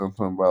page,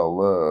 something about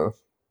love.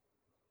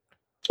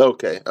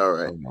 Okay, all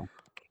right. Um,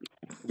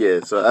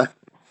 Yeah, so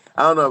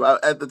I don't know.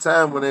 At the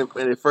time when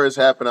it first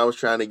happened, I was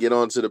trying to get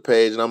onto the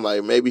page, and I'm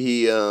like, maybe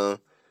he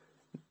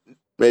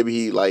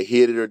like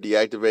hid it or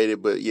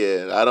deactivated. But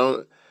yeah, I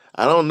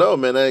don't know,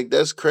 man. Like,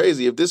 that's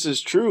crazy. If this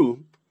is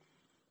true,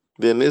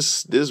 then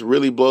this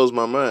really blows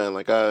my mind.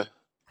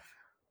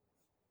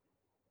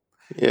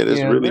 Yeah, this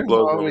yeah, really there's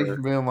blows my always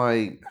mind. been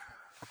like,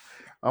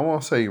 I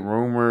won't say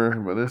rumor,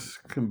 but it's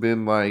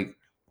been like,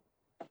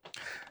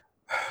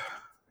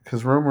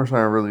 because rumors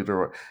aren't really the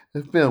right.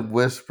 It's been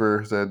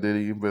whispers that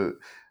Diddy, but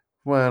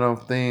one of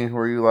them things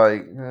where you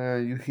like,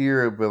 you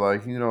hear it, but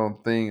like you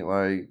don't think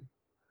like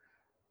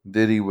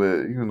Diddy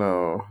would,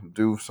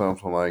 do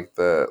something like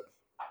that.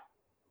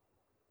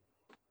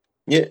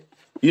 Yeah,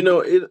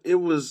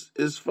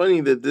 it's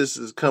funny that this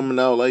is coming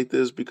out like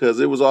this because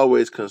it was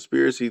always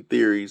conspiracy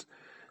theories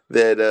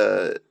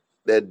that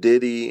that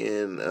Diddy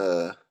and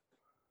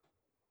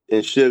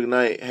Suge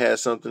Knight had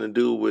something to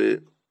do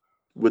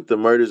with the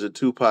murders of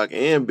Tupac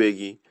and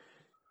Biggie,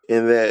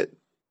 and that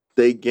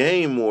they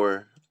gained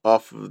more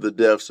off of the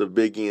deaths of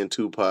Biggie and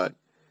Tupac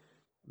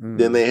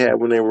than Mm, they had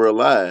when they were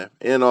alive,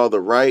 and all the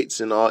rights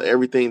and all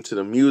everything to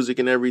the music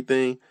and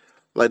everything.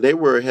 Like they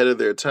were ahead of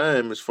their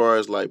time as far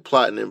as like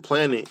plotting and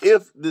planning.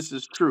 If this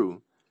is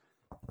true,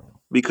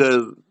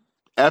 because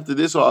after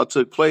this all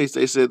took place,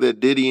 they said that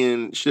Diddy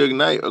and Suge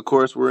Knight, of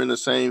course, were in the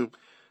same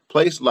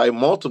place like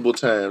multiple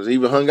times,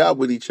 even hung out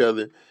with each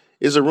other.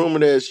 It's a rumor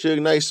that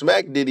Suge Knight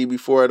smacked Diddy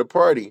before at a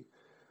party.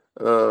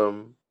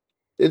 Um,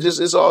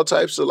 it's all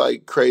types of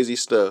like crazy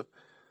stuff.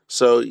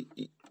 So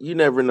you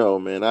never know,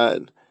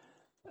 man.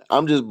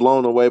 I'm just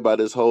blown away by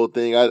this whole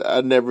thing.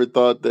 I never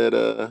thought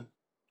that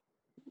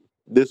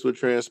this would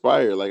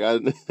transpire. Like I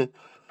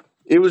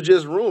it was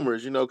just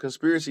rumors,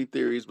 conspiracy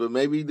theories, but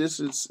maybe this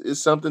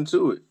is something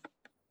to it.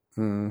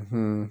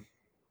 hmm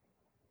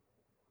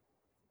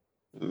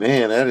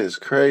Man, that is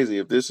crazy.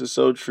 If this is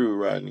so true,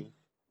 Rodney.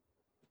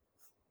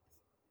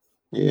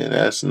 Yeah,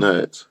 that's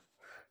nuts.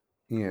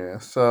 Yeah.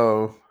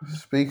 So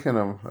speaking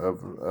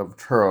of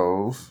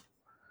trolls,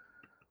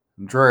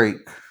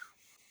 Drake.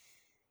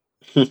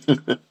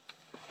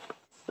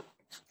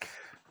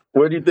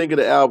 What do you think of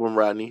the album,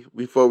 Rodney?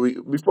 Before we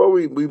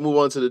move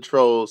on to the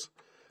trolls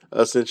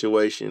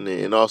situation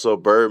and also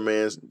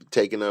Birdman's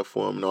taking up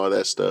for him and all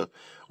that stuff.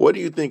 What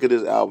do you think of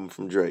this album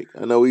from Drake?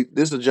 I know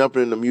this is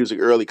jumping into music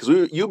early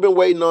because you've been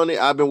waiting on it.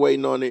 I've been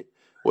waiting on it.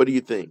 What do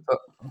you think?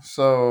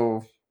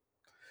 So,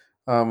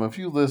 if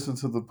you listen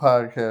to the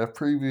podcast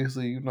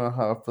previously, you know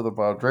how I feel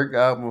about Drake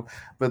album.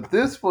 But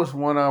this was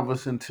one I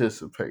was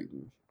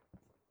anticipating,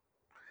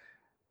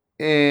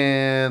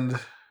 and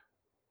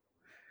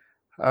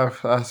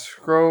I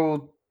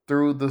scrolled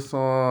through the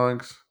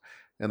songs,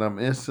 and I'm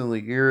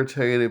instantly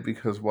irritated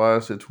because why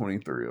is it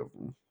 23 of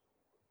them?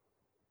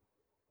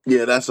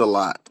 Yeah, that's a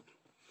lot.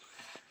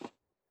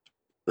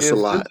 That's a If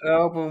this lot.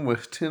 album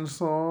was 10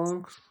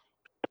 songs,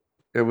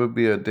 it would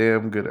be a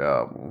damn good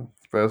album,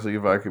 especially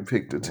if I could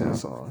pick the 10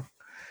 songs.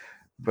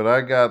 But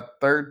I got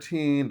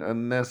 13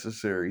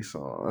 unnecessary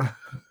songs.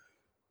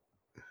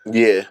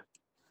 Yeah.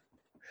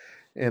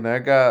 And I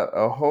got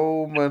a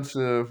whole bunch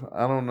of,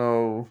 I don't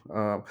know,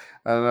 and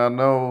I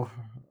know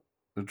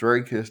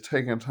Drake has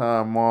taken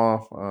time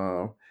off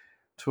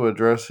to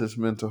address his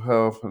mental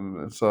health,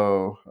 and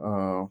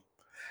so,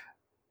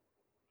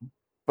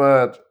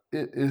 but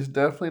it is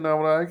definitely not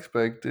what I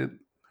expected.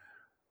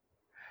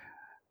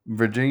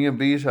 Virginia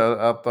Beach,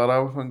 I thought I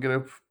was gonna get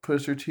a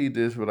Pusher T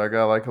diss, but I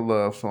got like a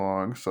love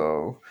song,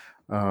 so.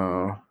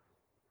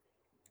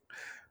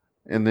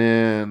 And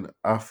then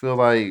I feel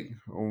like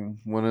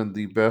one of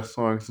the best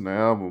songs in the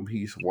album,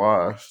 "He's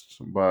Washed"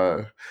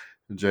 by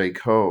J.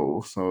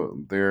 Cole.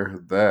 So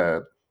there's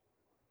that.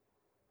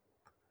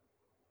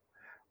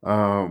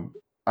 Um,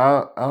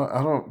 I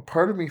don't.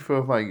 Part of me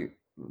feels like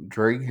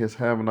Drake is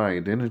having an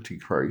identity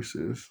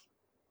crisis.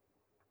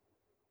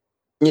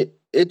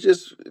 It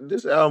just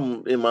this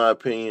album, in my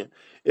opinion,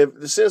 if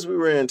since we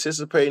were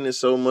anticipating it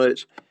so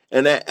much,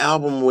 and that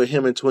album with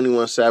him and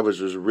 21 Savage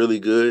was really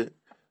good.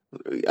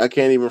 I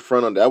can't even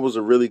front on that. That was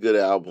a really good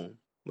album.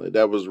 Like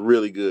that was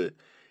really good.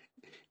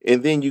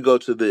 And then you go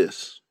to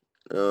this.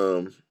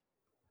 Um,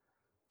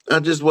 I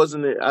just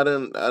wasn't. I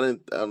didn't.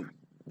 I'm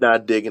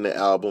not digging the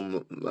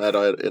album not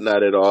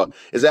at all.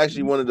 It's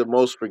actually one of the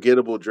most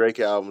forgettable Drake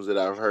albums that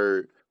I've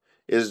heard.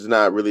 It's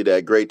not really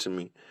that great to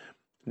me.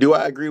 Do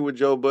I agree with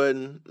Joe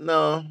Budden?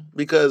 No,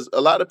 because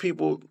a lot of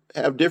people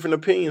have different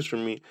opinions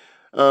from me.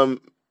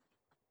 Um,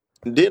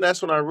 then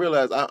that's when I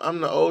realized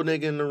I'm the old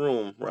nigga in the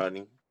room,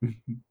 Rodney.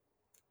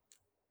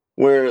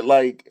 Where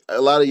like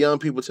a lot of young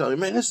people tell me,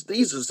 man,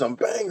 these are some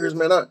bangers,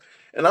 man.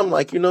 And I'm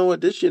like, you know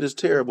what? This shit is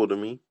terrible to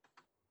me.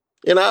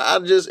 And I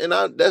just and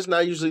I that's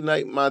not usually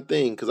like my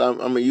thing because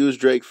I'm a huge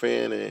Drake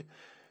fan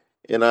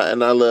and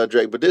I love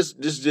Drake, but this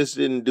just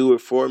didn't do it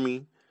for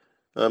me.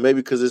 Maybe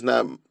because it's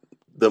not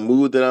the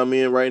mood that I'm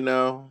in right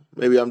now.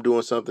 Maybe I'm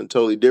doing something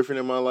totally different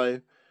in my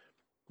life.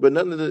 But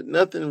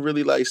nothing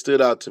really like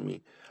stood out to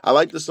me. I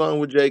like the song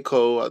with J.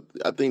 Cole.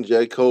 I think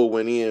J. Cole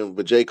went in,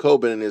 but J. Cole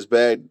been in his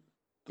bag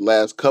the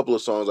last couple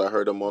of songs I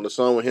heard him on. The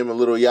song with him and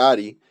Lil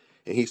Yachty,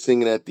 and he's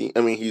singing at the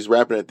I mean, he's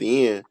rapping at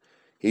the end.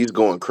 He's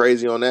going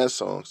crazy on that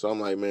song. So I'm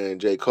like, man,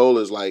 J. Cole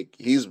is like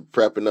he's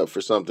prepping up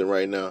for something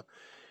right now.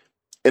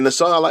 And the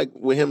song I like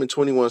with him and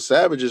 21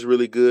 Savage is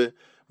really good.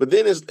 But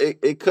then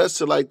it cuts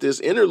to like this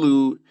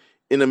interlude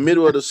in the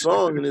middle of the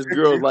song, and this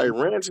girl's like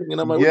ranting,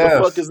 and I'm like, what the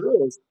fuck Yes, is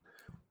this?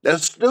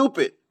 That's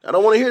stupid. I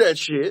don't want to hear that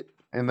shit.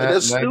 and Like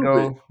that's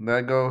stupid.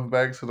 that goes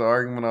back to the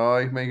argument I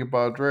always make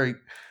about Drake.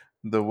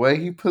 The way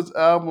he puts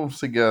albums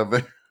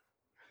together.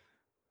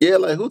 Yeah,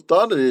 like who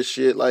thought of this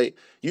shit? Like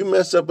you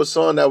messed up a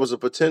song that was a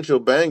potential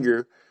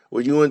banger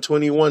with you and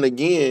 21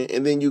 again,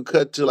 and then you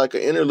cut to like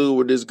an interlude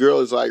where this girl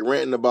is like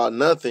ranting about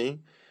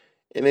nothing,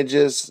 and it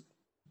just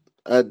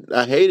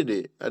I hated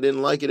it. I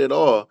didn't like it at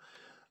all.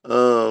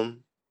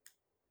 Um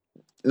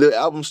the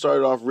album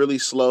started off really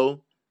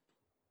slow.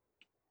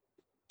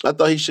 I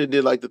thought he should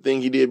did like the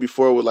thing he did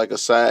before with like a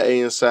side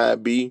A and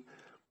side B.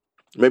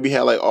 Maybe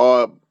had like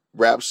all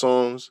rap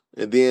songs,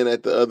 and then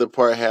at the other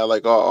part had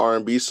like all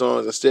R&B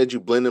songs. Instead, you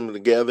blend them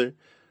together.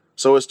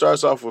 So it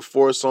starts off with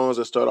four songs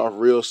that start off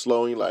real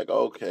slow, and you're like,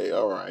 okay,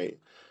 all right.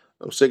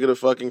 I'm sick of the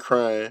fucking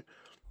crying.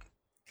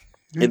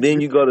 And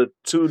then you go to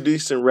two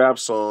decent rap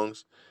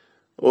songs,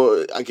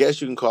 or I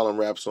guess you can call them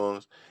rap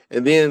songs.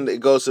 And then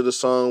it goes to the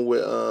song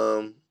with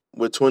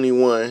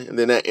 21, and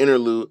then that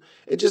interlude.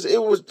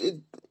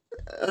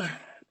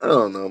 I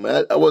don't know,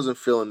 man. I wasn't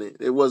feeling it.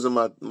 It wasn't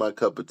my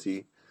cup of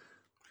tea.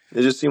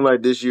 It just seemed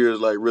like this year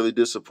is like really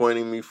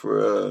disappointing me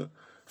for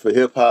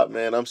hip hop,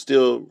 man. I'm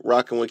still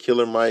rocking with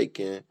Killer Mike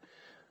and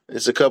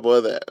it's a couple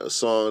other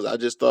songs. I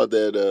just thought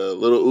that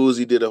Little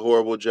Uzi did a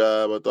horrible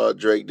job. I thought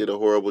Drake did a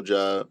horrible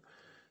job.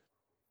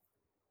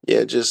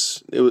 Yeah,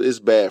 just it's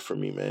bad for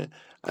me, man.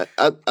 I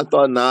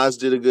thought Nas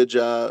did a good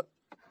job,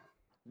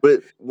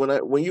 but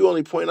when you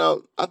only point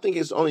out, I think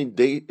it's only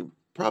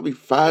probably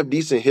five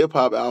decent hip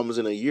hop albums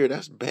in a year.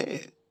 That's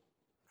bad.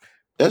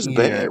 That's Yeah,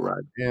 bad,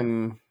 right?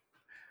 and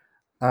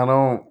I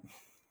don't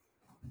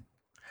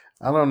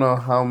I don't know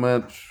how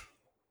much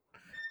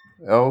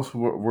else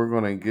we're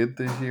gonna get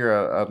this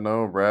year. I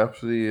know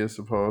Rhapsody is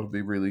supposed to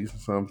be releasing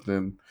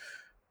something.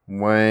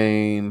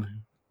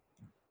 Wayne,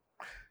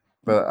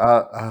 but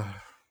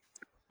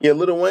Yeah,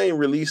 Lil Wayne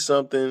released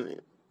something.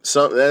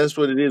 Some that's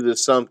what it is.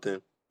 It's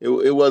something.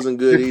 It wasn't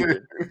good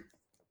either.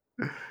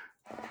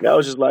 I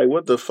was just like,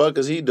 what the fuck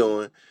is he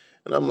doing?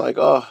 And I'm like,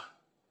 oh,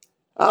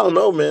 I don't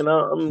know, man.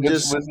 I'm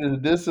just which is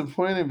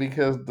disappointing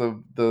because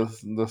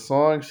the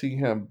songs he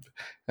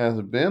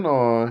has been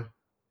on,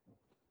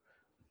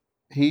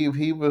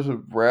 he was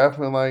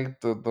rapping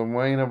like the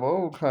Wayne of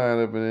old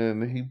kind of,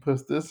 and then he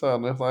puts this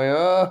on. It's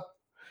like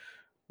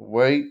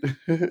wait.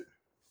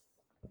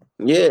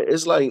 yeah.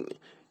 It's like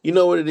you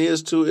know what it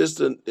is too. It's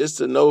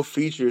the no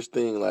features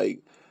thing.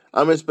 Like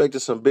I'm expecting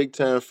some big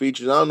time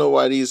features. I don't know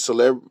why these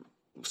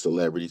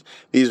celebrities,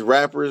 these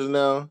rappers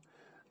now,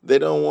 they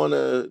don't want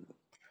to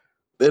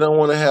they don't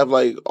want to have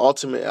like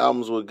ultimate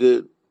albums with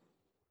good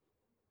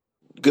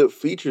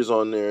features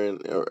on there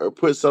or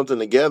put something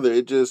together.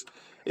 It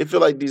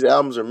feel like these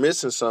albums are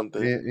missing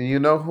something. And you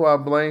know who I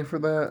blame for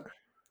that?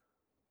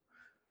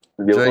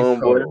 Your J.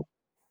 homeboy, Cole.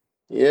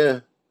 yeah,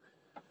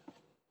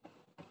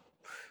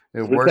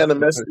 It works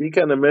for he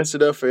kind of messed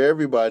it up for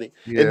everybody.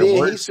 yeah, And it then he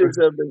works for sits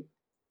up and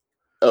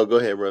oh, go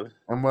ahead, brother.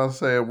 I'm about to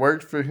say it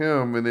worked for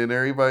him, and then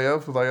everybody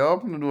else was like, "Oh,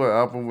 I'm gonna do an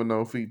album with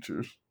no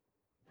features."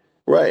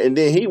 Right, and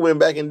then he went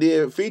back and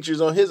did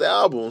features on his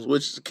albums,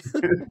 which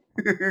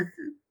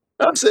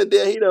I said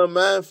that he done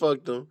mind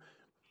fucked him.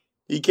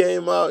 He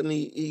came out and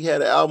he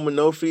had an album with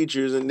no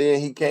features, and then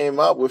he came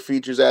out with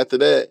features after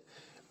that.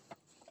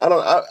 I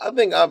don't. I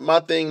think my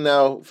thing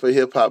now for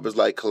hip hop is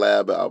like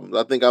collab albums.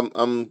 I think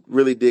I'm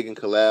really digging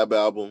collab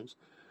albums.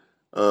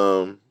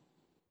 Um,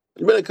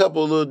 there's been a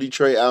couple of little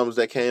Detroit albums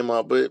that came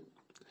out, but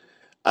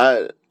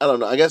I don't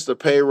know. I guess the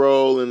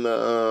payroll and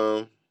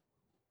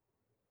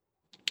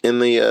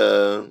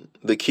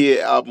the Kid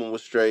album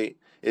was straight.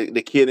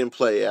 The Kid and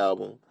Play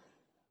album.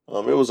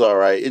 It was all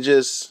right. It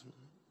just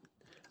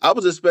I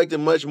was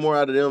expecting much more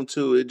out of them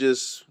too.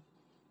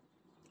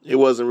 It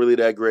wasn't really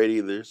that great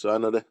either. So I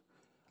know that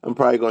I'm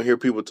probably gonna hear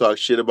people talk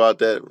shit about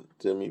that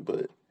to me,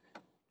 but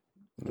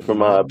from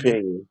my No,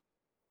 opinion,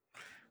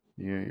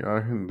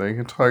 yeah, they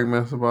can talk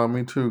mess about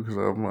me too because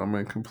I'm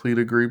in complete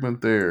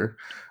agreement there.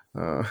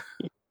 Uh,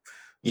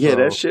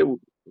 yeah, so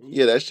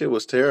that shit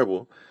was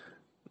terrible.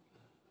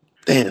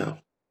 Damn.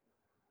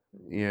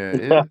 yeah,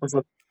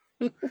 it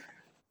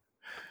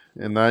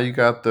and now you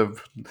got the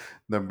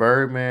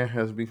Birdman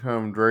has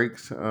become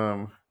Drake's.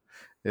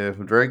 If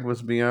Drake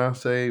was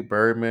Beyonce,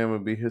 Birdman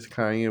would be his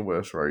Kanye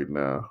West right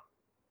now.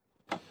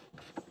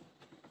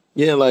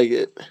 Yeah, like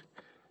it,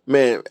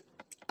 man.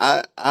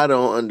 I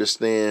don't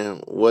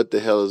understand what the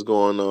hell is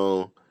going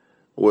on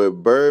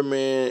with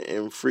Birdman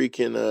and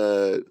freaking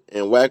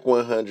and Whack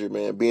 100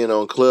 man being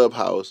on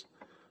Clubhouse,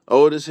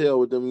 old as hell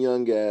with them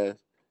young guys.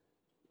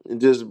 And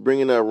just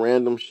bringing up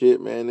random shit,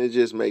 man. It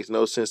just makes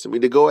no sense to me.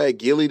 To go at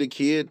Gilly the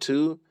Kid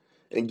too,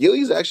 And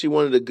Gilly's actually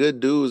one of the good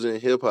dudes in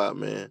hip hop,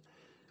 man.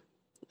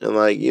 And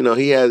like,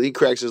 he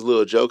cracks his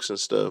little jokes and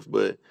stuff,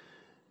 but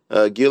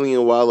Gilly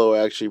and Wallow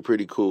are actually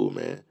pretty cool,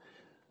 man.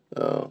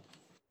 Uh,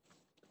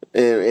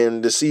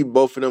 and to see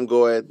both of them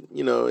go at,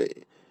 yeah,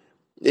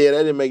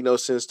 that didn't make no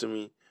sense to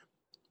me.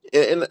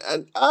 And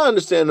I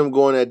understand them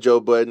going at Joe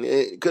Budden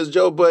because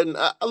Joe Budden,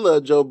 I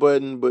love Joe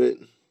Budden, but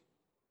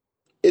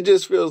it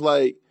just feels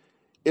like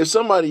if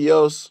somebody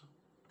else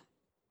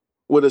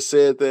would have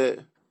said that,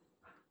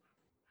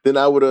 then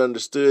I would have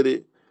understood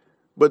it.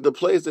 But the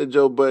place that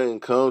Joe Budden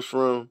comes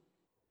from,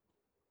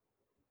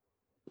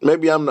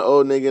 maybe I'm the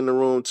old nigga in the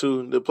room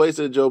too. The place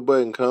that Joe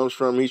Budden comes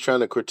from, he's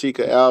trying to critique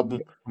an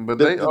album. But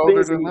The they the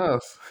older things than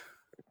us.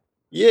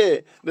 yeah,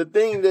 the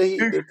thing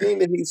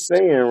that he's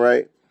saying,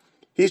 right?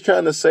 He's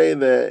trying to say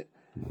that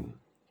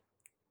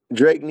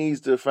Drake needs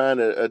to find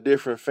a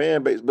different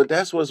fan base, but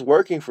that's what's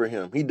working for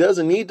him. He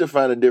doesn't need to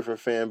find a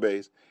different fan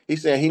base.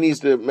 He's saying he needs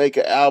to make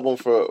an album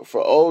for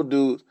old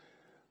dudes.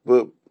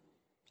 But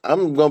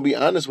I'm gonna be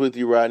honest with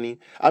you, Rodney.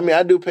 I mean,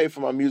 I do pay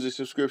for my music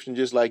subscription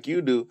just like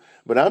you do,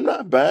 but I'm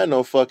not buying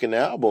no fucking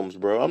albums,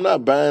 bro. I'm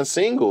not buying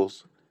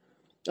singles.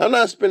 I'm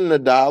not spending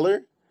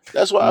 $1.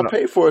 That's why I No,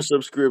 pay for a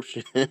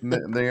subscription.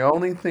 the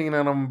only thing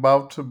that I'm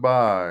about to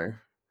buy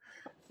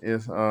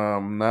is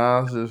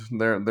Nas is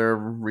they're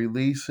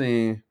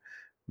releasing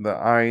the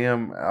I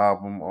Am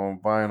album on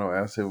vinyl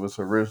as it was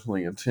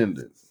originally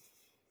intended.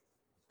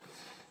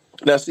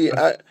 Now, see,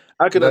 I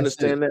could That's it.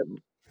 understand that.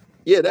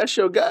 Yeah, that's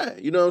your guy.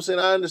 You know what I'm saying?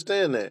 I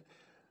understand that.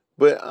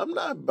 But I'm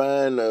not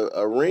buying a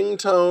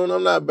ringtone.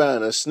 I'm not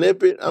buying a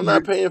snippet. I'm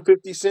not paying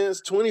 50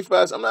 cents,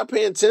 25 cents. I'm not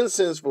paying 10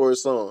 cents for a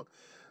song.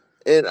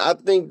 And I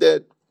think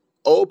that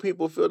old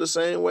people feel the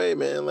same way,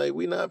 man. Like,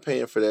 we not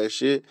paying for that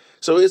shit.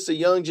 So it's a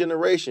young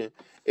generation.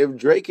 If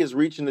Drake is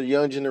reaching the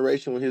young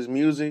generation with his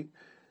music,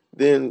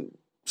 then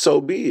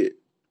so be it.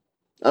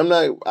 I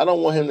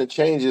don't want him to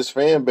change his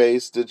fan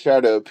base to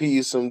try to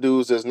appease some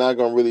dudes that's not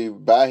gonna really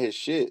buy his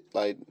shit.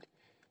 Like,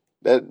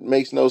 that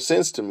makes no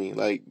sense to me.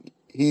 Like,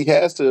 he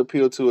has to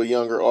appeal to a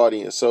younger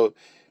audience. So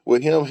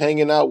with him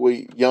hanging out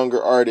with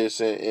younger artists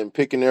and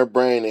picking their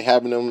brain and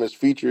having them as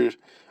featured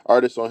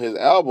artists on his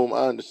album,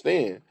 I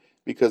understand.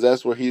 Because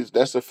that's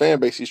the fan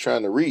base he's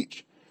trying to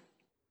reach.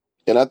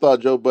 And I thought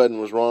Joe Budden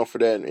was wrong for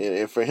that.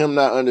 And for him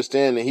not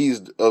understanding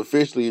he's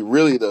officially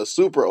really the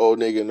super old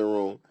nigga in the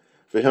room.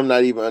 For him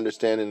not even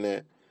understanding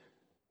that.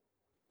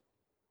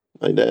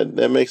 Like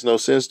that makes no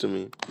sense to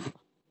me.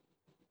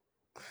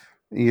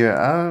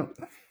 Yeah,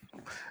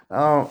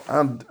 I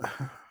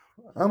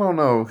don't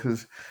know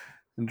because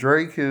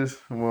Drake is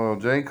well,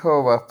 J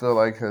Cole. I feel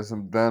like has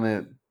done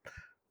it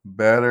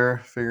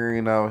better,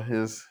 figuring out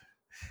his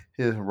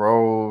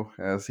role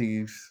as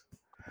he's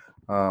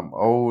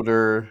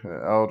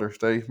elder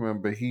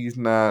statesman, but he's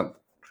not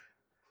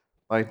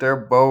like they're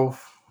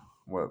both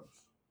what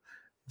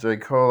J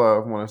Cole. I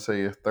want to say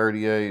is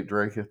 38,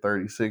 Drake is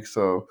 36,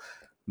 so.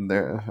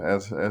 They're,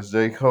 as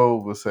J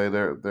Cole would say,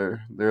 they're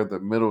the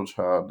middle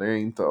child. They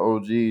ain't the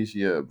OGs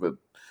yet, but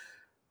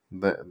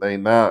they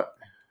not.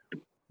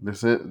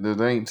 This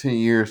ain't 10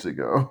 years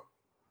ago.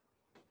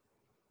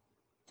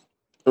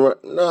 Right.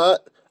 No,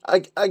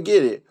 I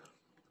get it.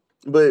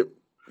 But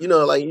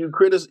like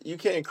you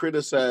can't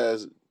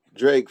criticize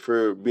Drake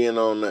for being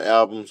on the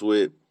albums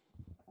with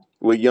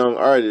young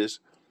artists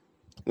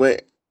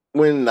when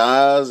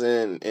Nas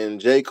and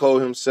J. Cole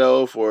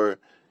himself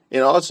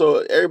and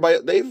also everybody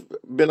they've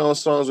been on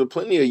songs with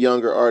plenty of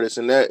younger artists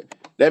and that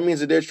means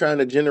that they're trying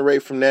to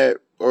generate from that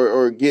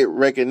or get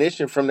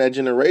recognition from that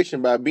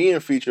generation by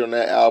being featured on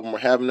that album or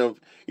having them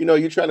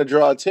you're trying to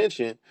draw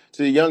attention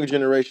to the younger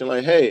generation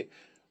like, hey,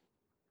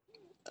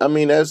 I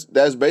mean, that's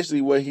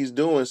basically what he's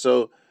doing.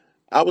 So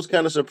I was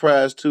kind of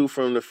surprised too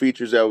from the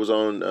features that was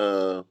on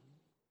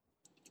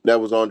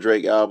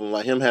Drake album,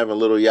 like him having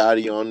Little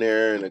Yachty on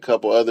there and a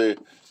couple other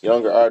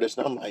younger artists.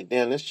 And I'm like,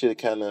 damn, this shit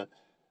kind of.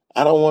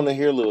 I don't want to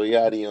hear Little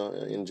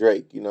Yachty in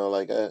Drake.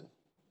 Like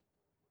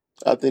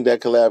I think that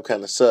collab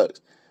kind of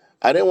sucks.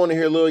 I didn't want to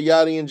hear Lil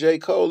Yachty and J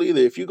Cole either.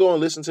 If you go and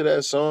listen to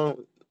that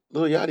song,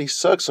 Lil Yachty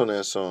sucks on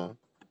that song.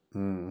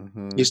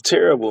 Hmm. He's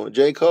terrible.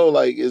 J Cole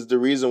like is the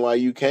reason why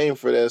you came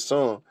for that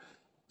song.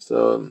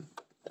 So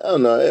I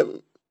don't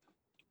know.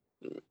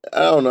 I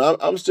don't know.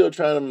 I'm still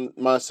trying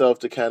myself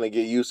to kind of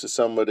get used to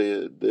some of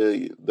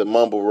the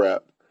mumble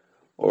rap,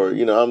 or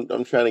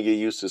I'm trying to get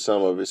used to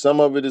some of it. Some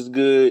of it is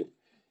good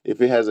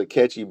if it has a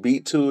catchy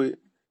beat to it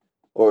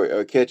or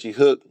a catchy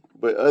hook.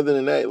 But other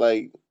than that,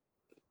 like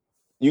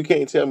you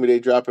can't tell me they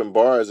dropping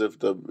bars if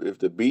the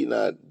beat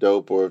not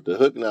dope or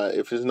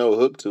if there's no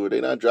hook to it,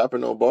 they not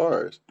dropping no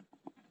bars.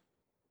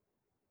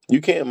 You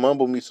can't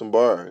mumble me some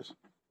bars.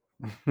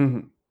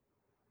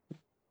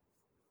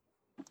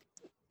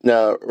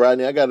 Now,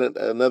 Rodney, I got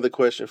another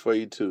question for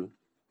you too.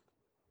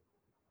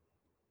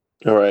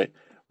 All right.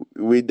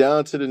 We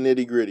down to the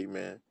nitty gritty,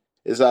 man.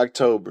 It's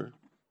October.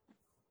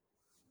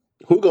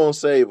 Who gonna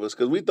save us?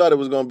 Because we thought it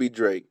was gonna be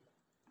Drake.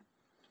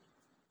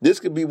 This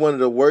could be one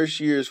of the worst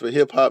years for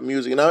hip hop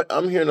music, and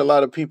I'm hearing a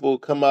lot of people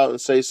come out and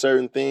say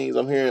certain things.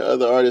 I'm hearing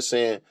other artists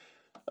saying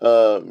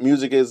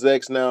music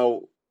execs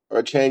now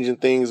are changing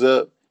things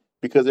up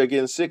because they're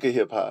getting sick of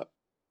hip hop.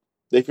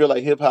 They feel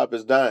like hip hop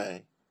is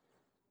dying.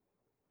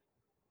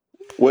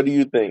 What do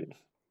you think?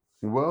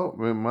 Well,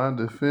 in my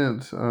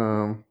defense,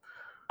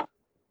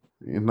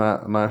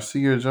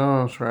 Nasir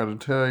Jones tried to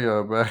tell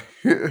y'all back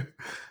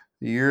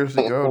years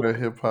ago that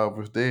hip hop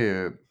was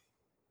dead.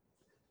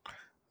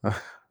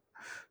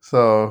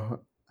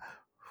 So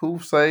who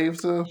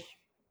saves us?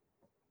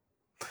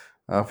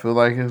 I feel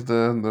like it's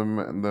the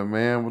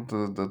man with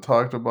the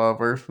talked about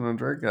verse from the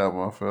Drake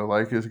album. I feel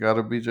like it's got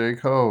to be J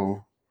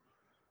Cole.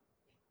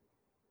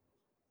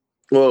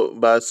 Well,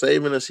 by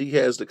saving us, he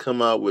has to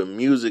come out with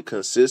music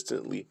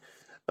consistently.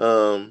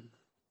 Um,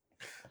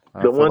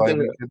 I the feel one like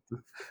thing,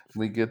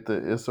 we get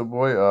the It's a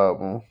Boy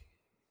album.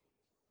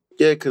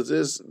 yeah, because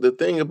it's the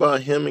thing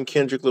about him and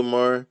Kendrick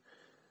Lamar.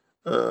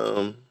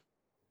 Um,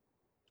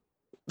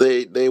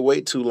 they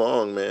wait too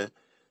long, man.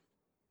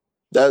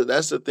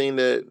 That's the thing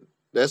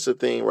that's the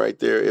thing right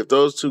there. If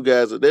those two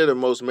guys are they're the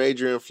most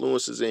major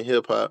influences in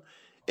hip hop,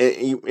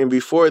 and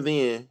before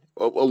then,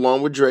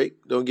 along with Drake,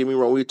 don't get me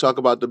wrong, we talk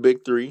about the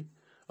big three,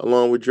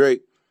 along with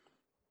Drake.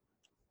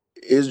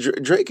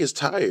 Drake is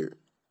tired.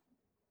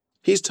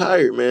 He's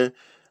tired, man.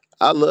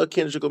 I love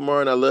Kendrick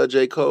Lamar and I love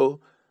J.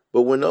 Cole,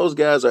 but when those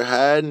guys are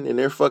hiding and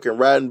they're fucking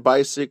riding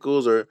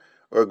bicycles or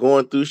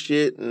going through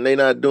shit and they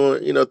not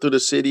doing, through the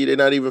city, they're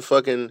not even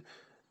fucking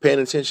paying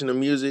attention to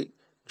music.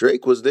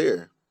 Drake was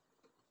there.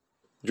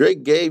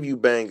 Drake gave you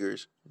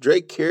bangers.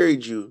 Drake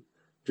carried you.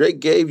 Drake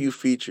gave you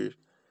features.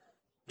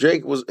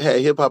 Drake was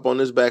had hip hop on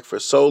his back for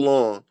so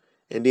long.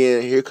 And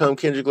then here come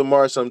Kendrick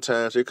Lamar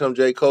sometimes. Here come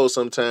J. Cole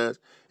sometimes.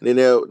 And then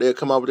they'll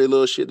come out with their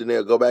little shit, then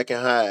they'll go back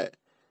and hide.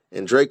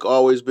 And Drake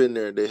always been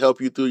there to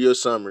help you through your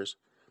summers,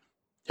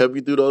 help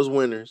you through those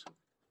winters.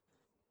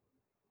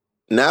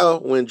 Now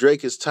when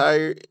Drake is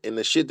tired and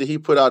the shit that he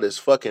put out is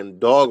fucking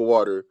dog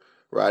water,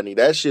 Rodney,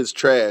 that shit's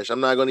trash.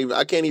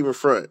 I can't even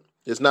front.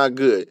 It's not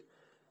good.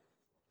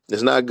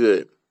 It's not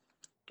good.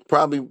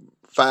 Probably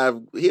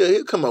five.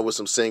 He'll come up with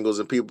some singles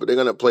and people they're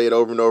gonna play it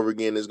over and over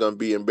again. It's gonna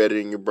be embedded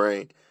in your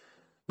brain,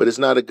 but it's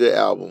not a good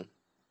album.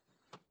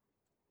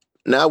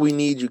 Now we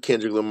need you,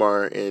 Kendrick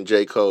Lamar and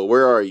J. Cole.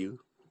 Where are you?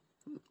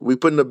 We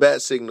putting the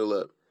bat signal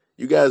up.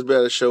 You guys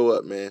better show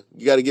up, man.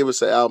 You got to give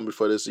us an album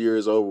before this year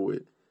is over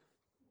with.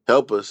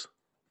 Help us.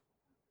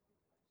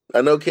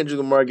 I know Kendrick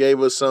Lamar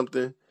gave us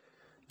something.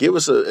 Give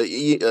us a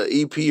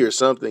EP or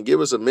something.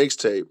 Give us a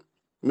mixtape.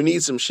 We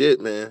need some shit,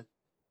 man.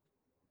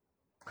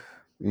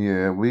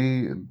 Yeah,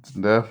 we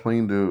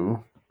definitely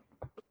do.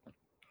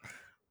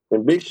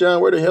 And Big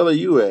Sean, where the hell are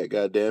you at?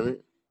 God damn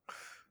it!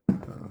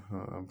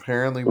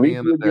 Apparently, At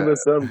least being you'll a give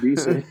us something dad.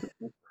 decent.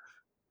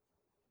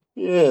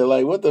 Yeah,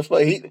 like what the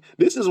fuck?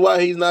 This is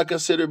why he's not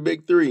considered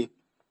big three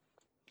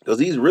because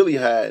he's really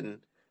hiding.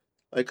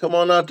 Like, come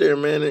on out there,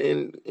 man,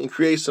 and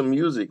create some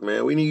music,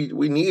 man. We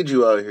need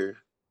you out here.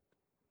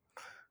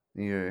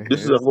 Yeah,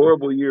 This is a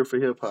horrible year for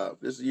hip hop.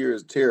 This year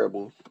is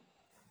terrible.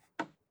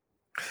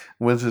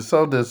 which is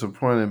so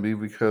disappointing me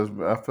because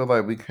I feel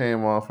like we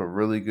came off a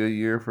really good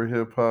year for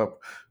hip hop.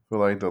 I feel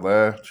like the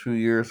last 2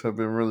 years have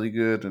been really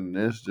good, and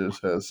this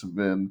just has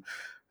been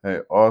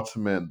an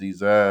ultimate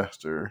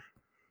disaster.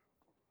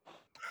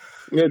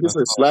 Yeah, I just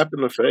a slap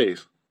in the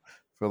face.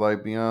 feel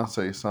like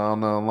Beyonce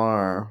sound the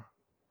alarm.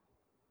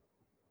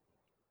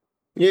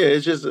 Yeah,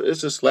 it's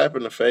a slap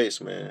in the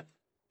face, man.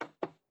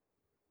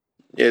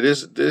 Yeah,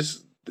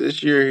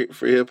 this year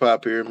for hip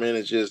hop here, man,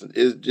 it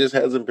just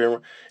hasn't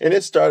been, and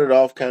it started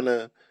off kind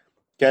of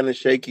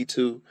shaky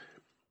too.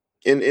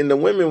 And the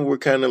women were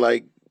kind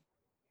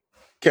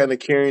of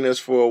carrying us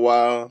for a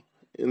while,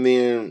 and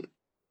then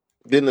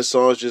the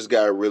songs just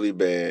got really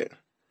bad.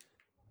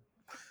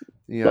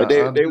 Yeah, Like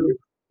they I they do.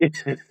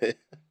 were.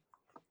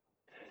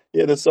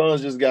 Yeah, the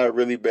songs just got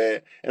really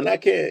bad, and I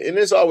can't. And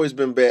it's always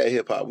been bad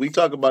hip hop. We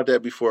talked about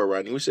that before,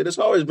 Rodney. We said it's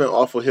always been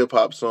awful hip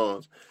hop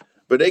songs,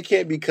 but they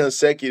can't be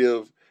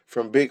consecutive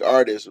from big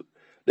artists.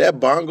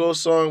 That bongo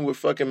song with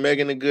fucking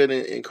Megan the Good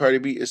and Cardi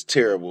B is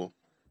terrible.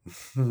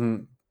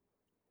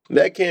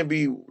 That can't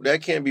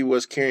be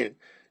what's carrying.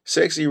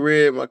 Sexy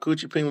Red, my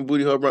coochie pink, my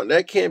booty hole brown.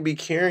 That can't be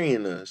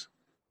carrying us.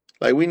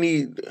 Like we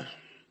need,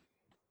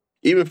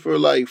 even for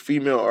like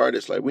female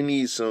artists, like we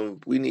need some.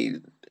 We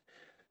need.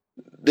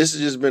 This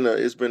has just been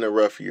it's been a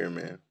rough year,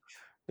 man.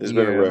 It's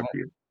been a Yeah, rough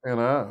year. and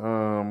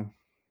I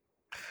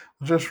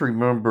just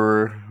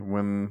remember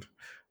when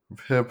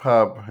hip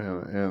hop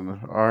and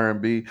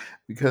R&B,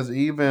 because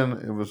even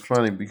it was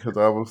funny because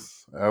I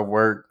was at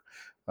work,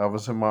 I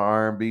was in my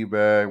R&B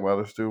bag while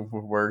the student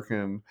was working.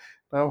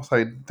 And I was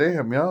like,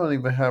 damn, y'all don't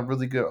even have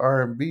really good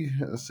R&B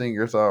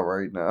singers out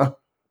right now.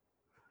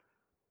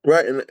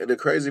 Right, and the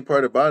crazy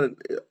part about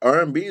it,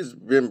 R&B has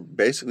been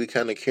basically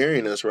kind of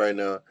carrying us right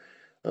now.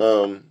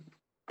 Um,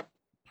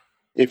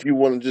 if you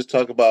want to just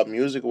talk about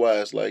music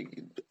wise,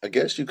 like I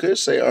guess you could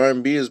say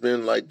R&B has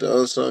been like the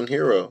unsung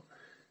hero.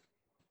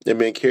 They've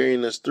been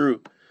carrying us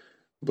through,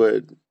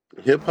 but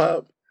hip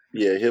hop,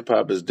 yeah, hip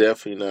hop is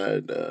definitely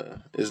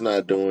not is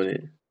not doing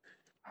it.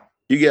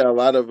 You get a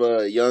lot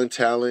of young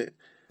talent.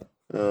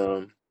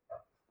 Um,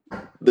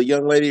 the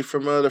young lady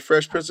from the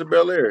Fresh Prince of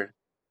Bel Air,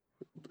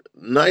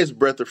 nice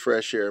breath of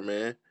fresh air,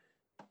 man.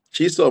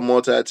 She's so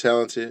multi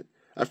talented.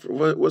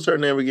 What's her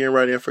name again?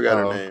 Right, I forgot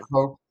her name.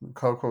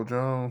 Coco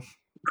Jones.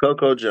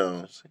 Coco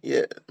Jones.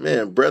 Yeah,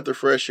 man, breath of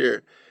fresh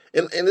air.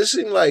 And it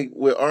seems like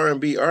with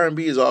R&B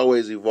is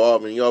always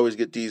evolving. You always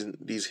get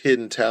these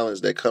hidden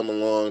talents that come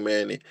along,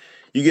 man.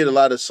 You get a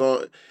lot of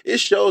song. It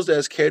shows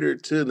that's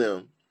catered to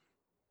them.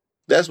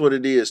 That's what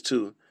it is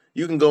too.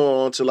 You can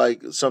go on to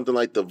like something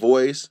like The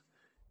Voice,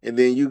 and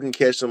then you can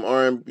catch some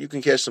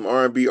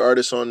R&B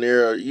artists on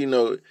there.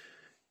 Or,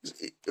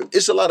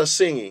 it's a lot of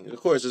singing.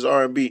 Of course, it's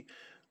R&B,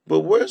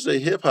 but where's the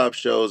hip hop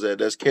shows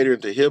that's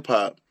catering to hip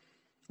hop?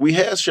 We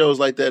had shows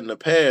like that in the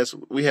past.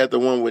 We had the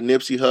one with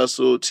Nipsey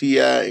Hussle,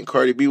 T.I., and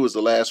Cardi B was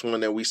the last one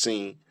that we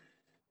seen.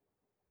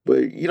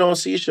 But you don't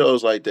see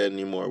shows like that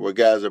anymore, where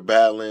guys are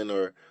battling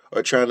or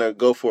trying to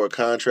go for a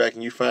contract,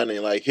 and you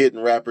finding like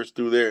hitting rappers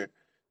through there.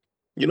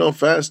 You don't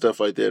find stuff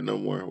like that no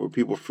more, where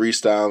people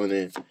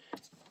freestyling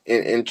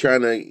and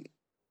trying to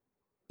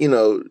you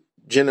know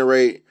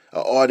generate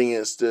an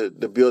audience to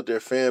build their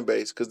fan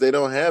base because they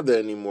don't have that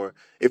anymore.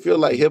 It feel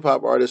like hip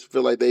hop artists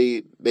feel like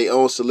they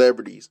own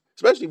celebrities,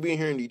 especially being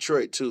here in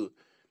Detroit too.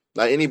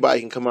 Like anybody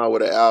can come out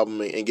with an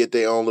album and get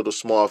their own little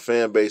small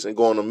fan base and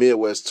go on a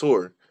Midwest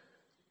tour.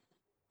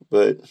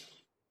 But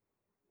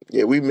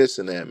yeah, we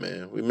missing that,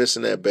 man. We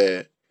missing that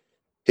bad.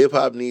 Hip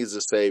hop needs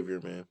a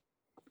savior, man.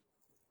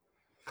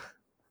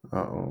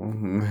 Oh,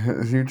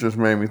 you just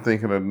made me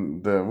think of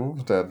the what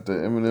was that? The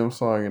Eminem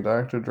song and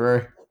Dr.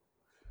 Dre.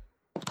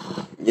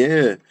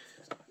 Yeah,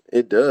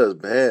 it does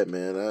bad,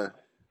 man.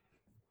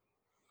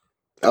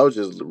 I was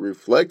just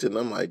reflecting.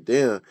 I'm like,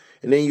 damn.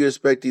 And then you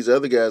expect these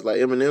other guys, like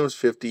Eminem's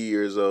 50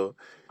 years old.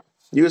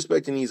 You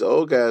expecting these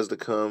old guys to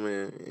come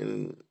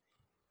and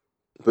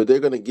but they're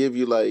gonna give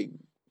you like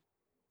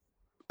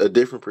a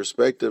different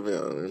perspective,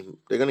 and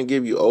they're gonna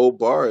give you old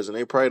bars, and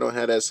they probably don't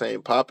have that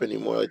same pop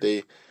anymore like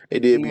they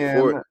did Yeah,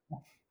 before.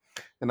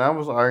 and I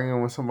was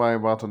arguing with somebody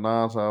about the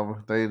Nas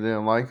album. They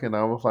didn't like it.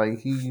 I was like,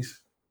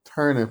 he's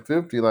turning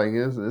 50. Like,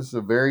 it's a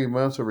very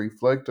much a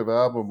reflective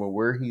album of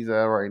where he's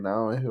at right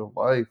now in his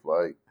life.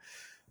 Like,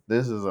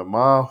 this is a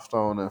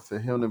milestone, and for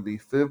him to be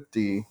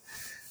 50,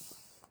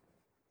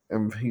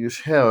 and he was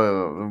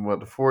hell. In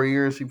what, the 4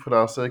 years he put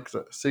out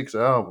six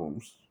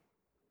albums.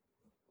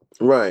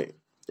 Right.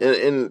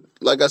 And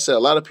like I said, a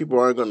lot of people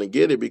aren't gonna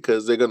get it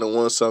because they're gonna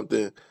want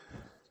something.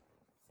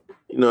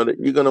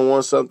 You're gonna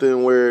want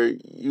something where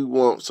you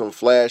want some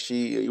flashy,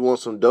 you want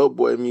some dope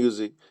boy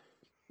music.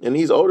 And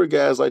these older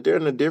guys, like they're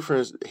in a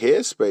different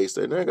headspace.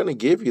 They're not gonna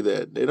give you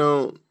that. They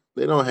don't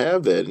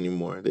have that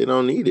anymore. They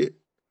don't need it.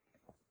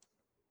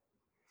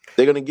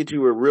 They're gonna get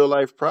you with real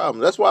life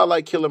problems. That's why I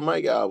like Killer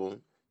Mike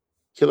album.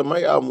 Killer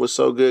Mike album was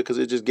so good because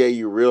it just gave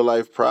you real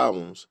life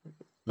problems.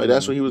 Like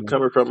that's what he was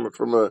Mm-hmm. coming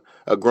from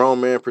a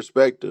grown man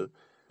perspective.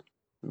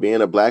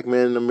 Being a black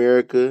man in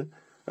America,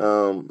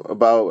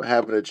 about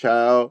having a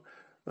child,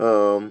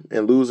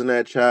 and losing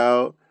that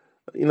child.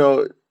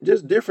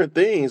 Just different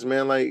things,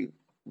 man. Like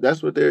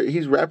that's what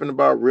he's rapping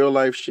about real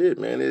life shit,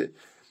 man.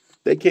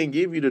 They can't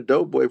give you the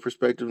dope boy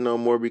perspective no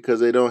more because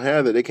they don't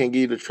have that. They can't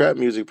give you the trap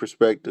music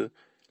perspective.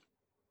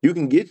 You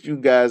can get you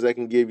guys that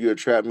can give you a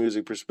trap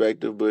music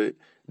perspective, but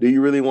do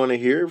you really want to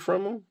hear it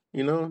from them?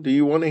 Do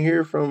you want to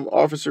hear from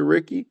Officer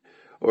Ricky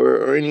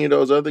or any of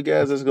those other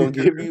guys that's gonna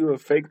give you a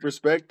fake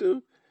perspective?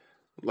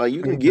 Like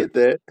you can get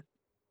that.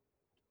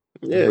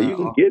 Yeah, you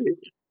can not, get it.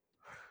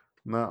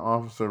 not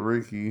Officer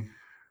Ricky.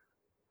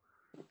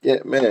 Yeah,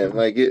 man.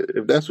 Like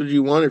if that's what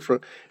you wanted from.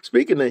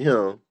 Speaking of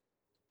him,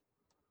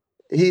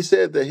 he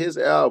said that his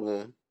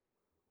album.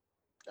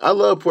 I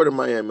love Port of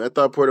Miami. I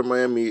thought Port of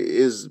Miami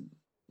is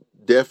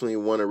definitely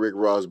one of Rick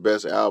Ross'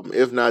 best albums,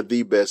 if not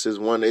the best.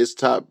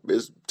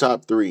 It's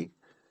top three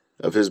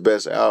of his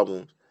best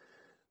albums.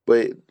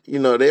 But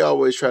they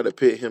always try to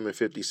pit him and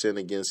 50 Cent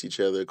against each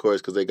other, of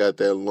course, because they got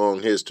that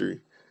long history.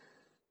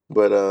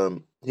 But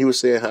he was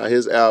saying how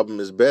his album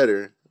is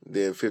better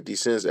than 50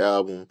 Cent's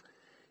album,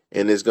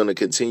 and it's going to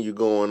continue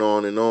going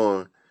on and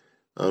on.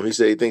 He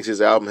said he thinks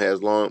his album has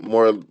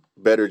more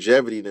better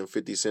longevity than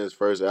 50 Cent's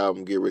first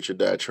album, Get Rich or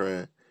Die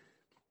Trying.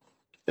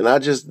 And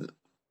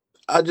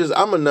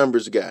I'm a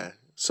numbers guy.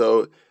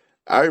 So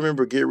I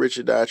remember Get Rich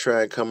or Die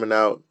Trying coming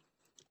out,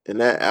 and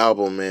that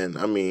album, man,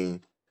 I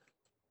mean,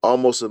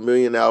 almost a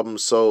million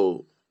albums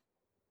sold.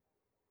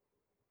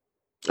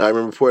 I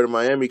remember Port of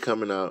Miami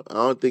coming out. I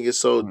don't think it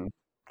sold Mm.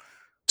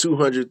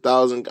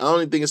 200,000. I don't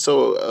even think it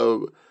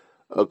sold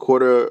a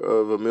quarter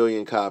of a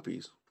million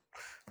copies.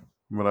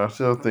 But I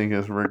still think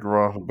it's Rick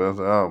Ross' best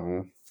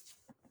album.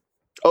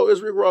 Oh,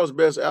 it's Rick Ross'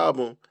 best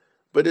album,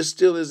 but it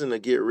still isn't a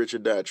Get Rich or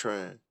Die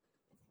Trying.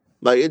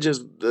 Like it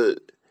just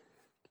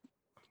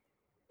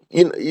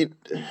you know you,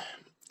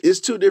 it's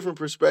two different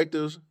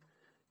perspectives.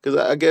 Because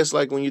I guess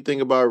like when you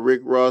think about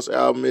Rick Ross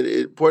album,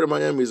 Port of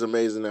Miami is an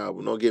amazing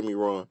album. Don't get me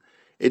wrong.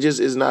 It just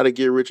is not a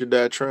Get Rich or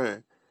Die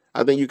Trying.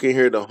 I think you can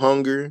hear the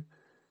hunger.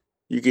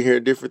 You can hear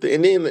different things.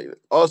 And then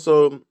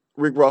also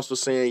Rick Ross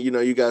was saying,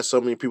 you got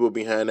so many people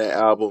behind that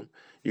album.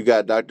 You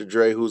got Dr.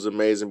 Dre, who's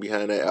amazing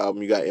behind that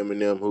album. You got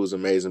Eminem, who's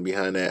amazing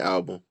behind that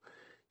album.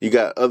 You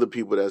got other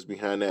people that's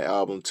behind that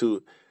album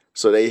too.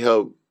 So they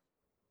help,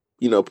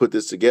 put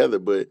this together.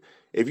 But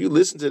if you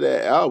listen to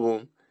that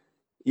album,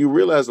 you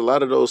realize a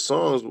lot of those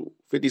songs,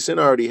 50 Cent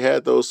already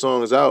had those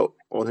songs out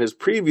on his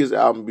previous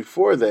album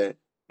before that.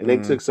 And they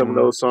took some of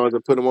Hmm. those songs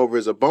and put them over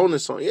as a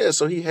bonus song. Yeah,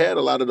 so he had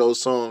a lot of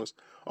those songs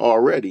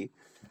already.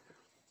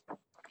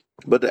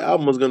 But the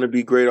album was going to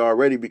be great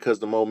already because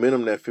the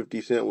momentum that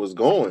 50 Cent was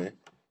going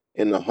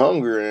and the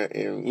hunger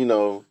and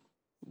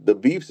the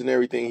beefs and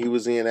everything he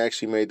was in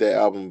actually made that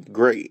album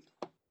great.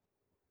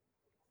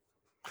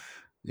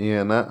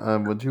 Yeah, and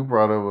that what you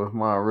brought up was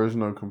my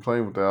original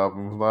complaint with the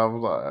album. Was I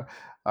was like,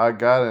 I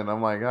got it. And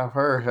I'm like, I've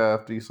heard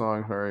half these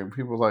songs already. And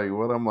people like,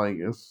 what? I'm like,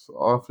 it's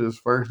off his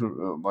first,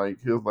 like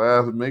his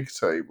last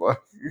mixtape. Like,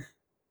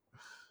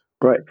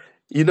 Right.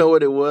 You know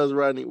what it was,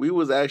 Rodney? We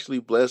was actually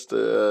blessed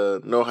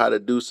to know how to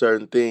do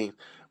certain things.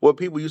 What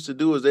people used to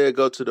do is they'd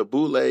go to the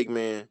bootleg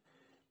man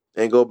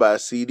and go buy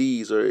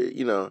CDs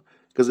or,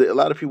 because a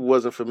lot of people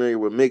wasn't familiar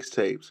with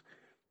mixtapes.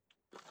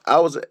 I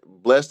was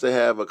blessed to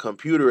have a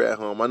computer at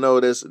home. I know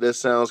that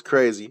sounds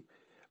crazy,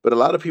 but a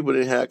lot of people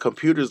didn't have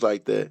computers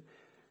like that.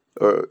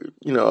 Or,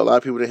 a lot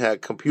of people didn't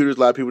have computers, a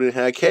lot of people didn't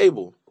have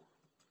cable.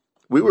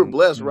 We were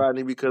blessed, mm-hmm.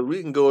 Rodney, because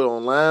we can go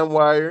on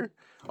LimeWire,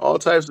 all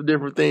types of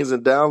different things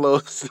and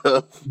download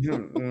stuff.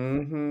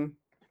 Hmm.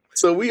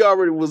 So we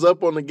already was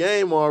up on the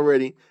game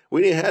already.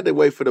 We didn't have to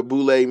wait for the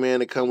bootleg man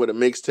to come with a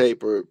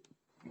mixtape or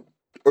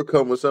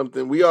come with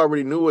something. We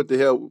already knew what the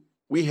hell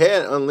we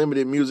had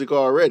unlimited music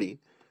already.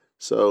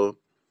 So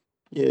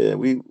yeah,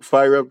 we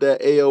fire up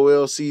that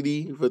AOL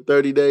CD for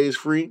 30 days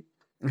free,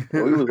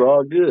 and we was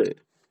all good.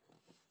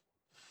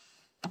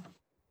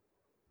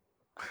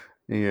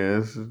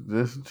 Yeah,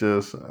 this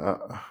just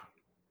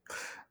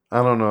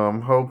I don't know.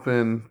 I'm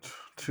hoping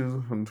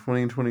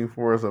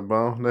 2024 is a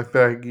bounce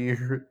back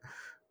year.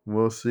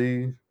 We'll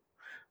see.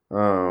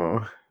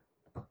 Uh,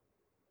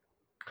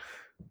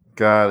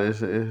 God, it's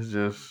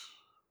just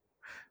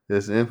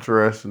it's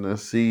interesting to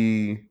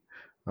see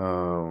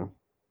um,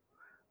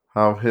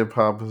 how hip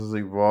hop has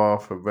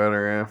evolved for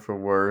better and for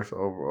worse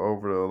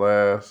over the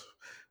last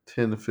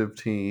 10 to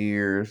 15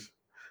 years.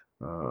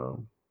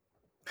 Um,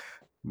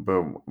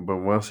 but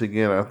once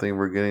again, I think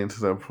we're getting to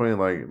that point.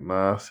 Like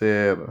Nas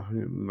said,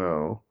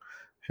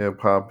 hip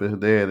hop is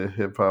dead and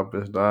hip hop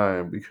is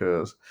dying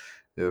because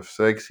if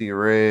Sexy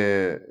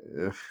Red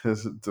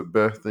is the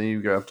best thing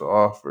you got to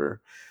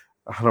offer,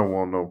 I don't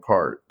want no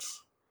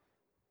parts.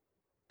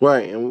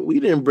 Right, and we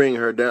didn't bring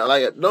her down.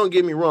 Like, don't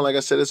get me wrong. Like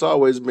I said, it's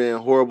always been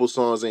horrible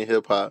songs in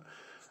hip hop.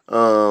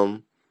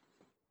 Um,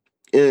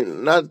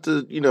 and not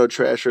to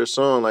trash her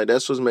song. Like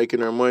that's what's making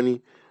her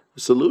money.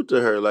 Salute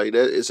to her. Like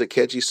that, it's a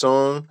catchy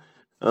song.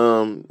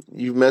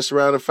 You mess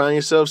around and find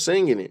yourself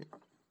singing it.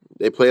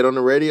 They play it on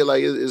the radio.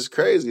 Like it's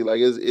crazy. Like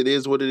it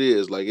is what it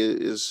is. Like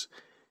it is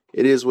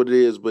what it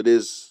is. But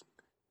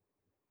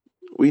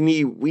we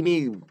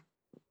need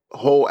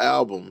whole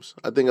albums.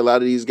 I think a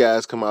lot of these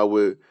guys come out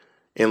with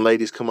and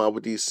ladies come out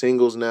with these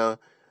singles now.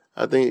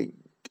 I think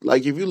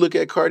like if you look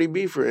at Cardi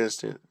B for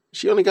instance,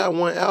 she only got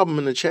one album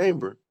in the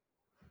chamber.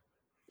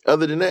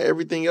 Other than that,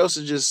 everything else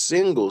is just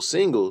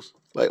singles,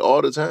 like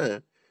all the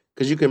time.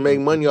 Because you can make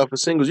Mhm. money off of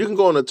singles. You can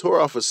go on a tour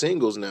off of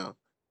singles now.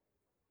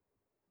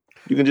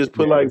 You can just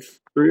put Yeah, like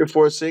 3 or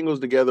 4 singles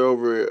together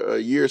over a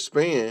year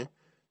span.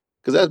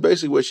 Because that's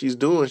basically what she's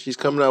doing. She's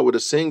coming out with a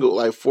single,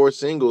 like 4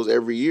 singles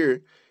every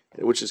year,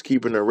 which is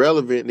keeping her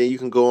relevant. Then you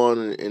can go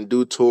on and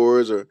do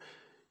tours or,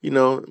 you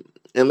know,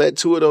 and let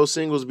 2 of those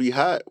singles be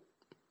hot.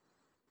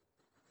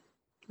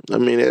 I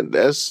mean,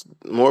 that's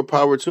more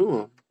power to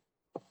them.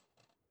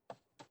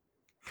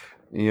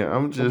 yeah.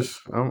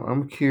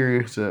 I'm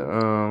curious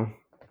to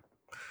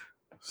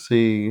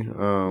see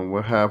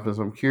what happens.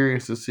 I'm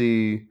curious to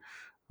see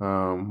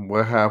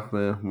what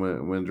happened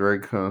when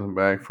Drake comes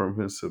back from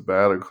his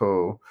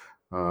sabbatical.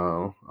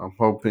 I'm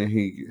hoping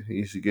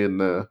he's getting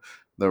the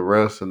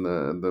rest and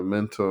the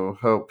mental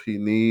help he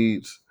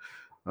needs.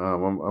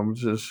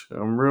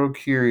 I'm real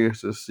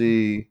curious to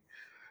see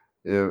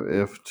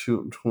if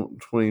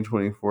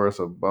 2024 is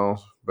a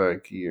bounce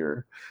back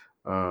year.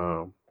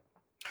 Um,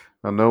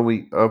 I know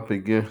we up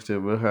against it.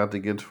 We'll have to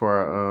get to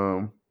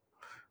our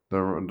the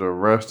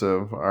rest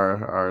of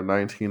our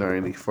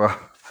 1995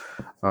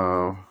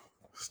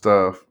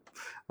 stuff.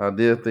 I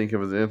did think it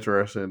was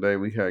interesting today.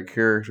 We had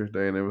Characters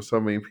Day, and there was so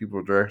many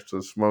people dressed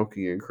as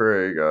Smokey and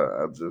Craig.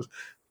 I just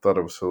thought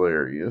it was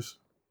hilarious.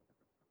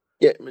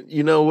 Yeah,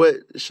 you know what?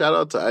 Shout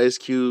out to Ice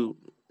Cube.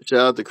 Shout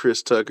out to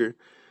Chris Tucker.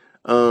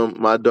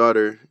 My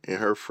daughter and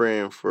her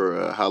friend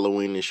for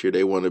Halloween this year,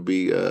 they want to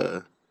be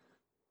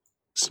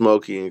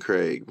Smokey and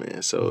Craig,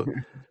 man. So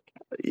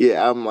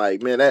yeah, I'm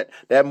like, man,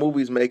 that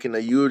movie's making a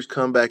huge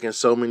comeback in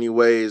so many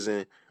ways.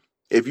 And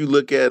if you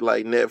look at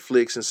like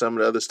Netflix and some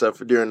of the other stuff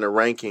during the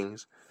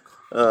rankings,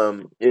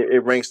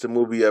 it ranks the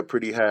movie up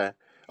pretty high.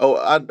 Oh,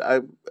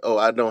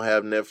 I don't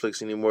have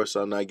Netflix anymore,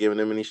 so I'm not giving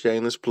them any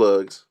shameless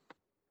plugs.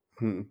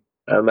 Hmm.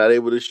 I'm not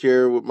able to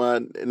share with my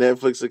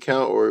Netflix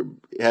account or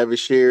have it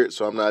shared,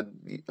 so I'm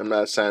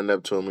not signing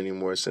up to them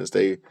anymore since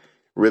they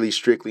really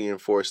strictly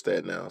enforce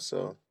that now.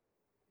 So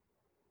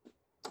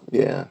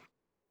yeah,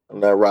 I'm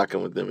not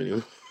rocking with them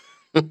anymore.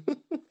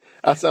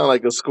 I sound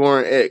like a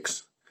scoring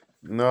X.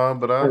 No,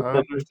 but I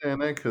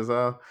understand that because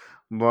I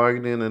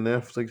logged in to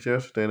Netflix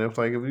yesterday, and it's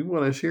like if you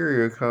want to share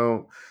your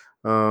account,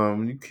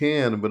 you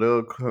can, but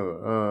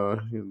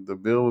the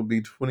bill would be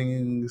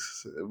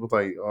it was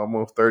like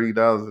almost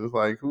 $30. It's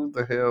like who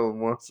the hell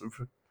wants to?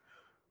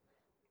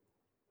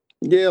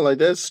 Yeah, like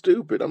that's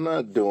stupid. I'm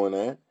not doing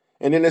that.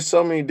 And then there's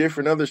so many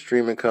different other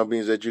streaming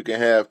companies that you can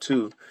have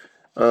too.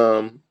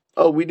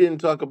 Oh, we didn't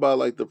talk about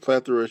like the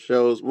plethora of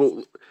shows.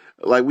 Well,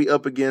 like we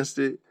up against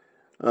it.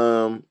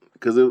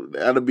 Because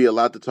that'll be a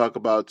lot to talk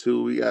about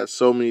too. We got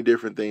so many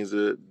different things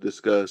to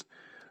discuss.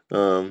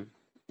 Um,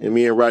 and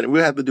me and Rodney,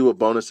 we'll have to do a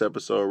bonus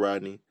episode,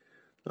 Rodney.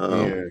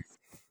 Yeah, Um,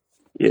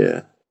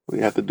 yeah, we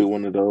have to do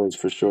one of those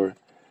for sure.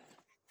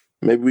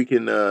 Maybe we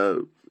can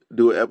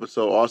do an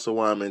episode also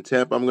while I'm in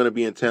Tampa. I'm gonna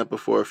be in Tampa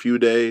for a few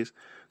days,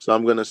 so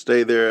I'm gonna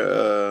stay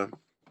there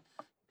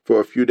for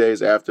a few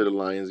days after the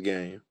Lions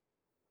game.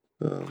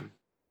 Um,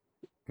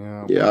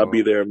 yeah. yeah, I'll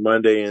be Well, there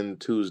Monday and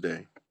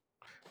Tuesday.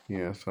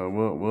 yeah. So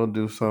we'll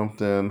do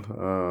something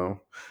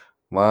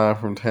live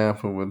from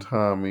Tampa with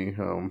Tommy.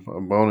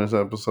 A bonus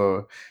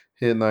episode.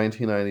 Hit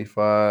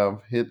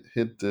 1995.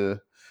 Hit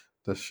the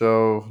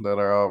show that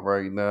are out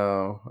right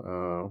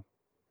now.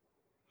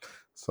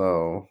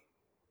 So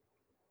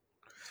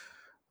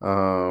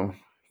um,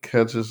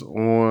 catches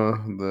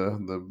on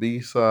the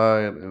B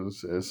side.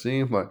 It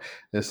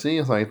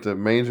seems like the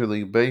Major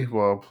League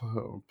Baseball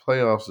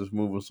playoffs is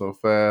moving so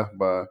fast.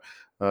 By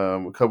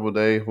a couple of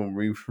days when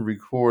we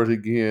record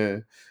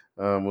again,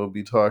 we'll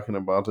be talking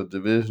about the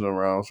divisional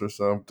rounds or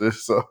something.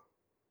 So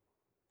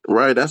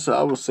Right, that's what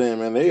I was saying,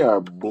 man. They are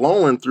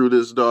blowing through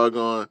this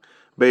doggone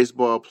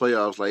baseball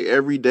playoffs like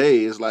every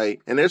day. Is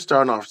like, and they're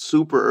starting off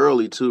super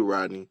early too,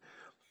 Rodney.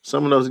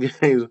 Some of those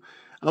games,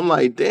 I'm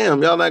like,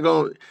 damn, y'all not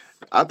going.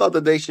 I thought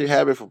that they should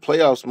have it for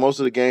playoffs. Most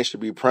of the games should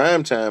be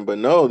prime time, but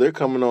no, they're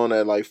coming on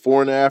at like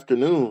 4 in the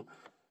afternoon.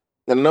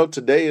 And I know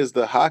today is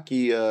the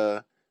hockey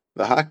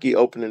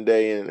opening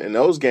day, and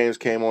those games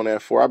came on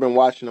at 4. I've been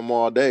watching them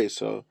all day,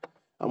 so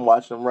I'm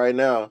watching them right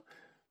now.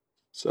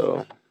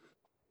 So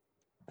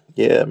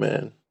yeah,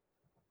 man.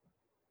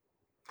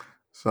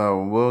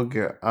 we'll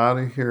get out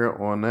of here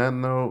on that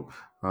note.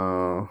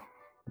 Uh,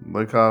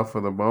 look out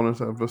for the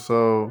bonus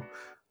episode,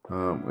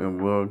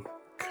 and we'll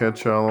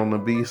catch y'all on the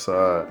B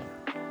side.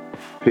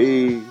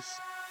 Peace.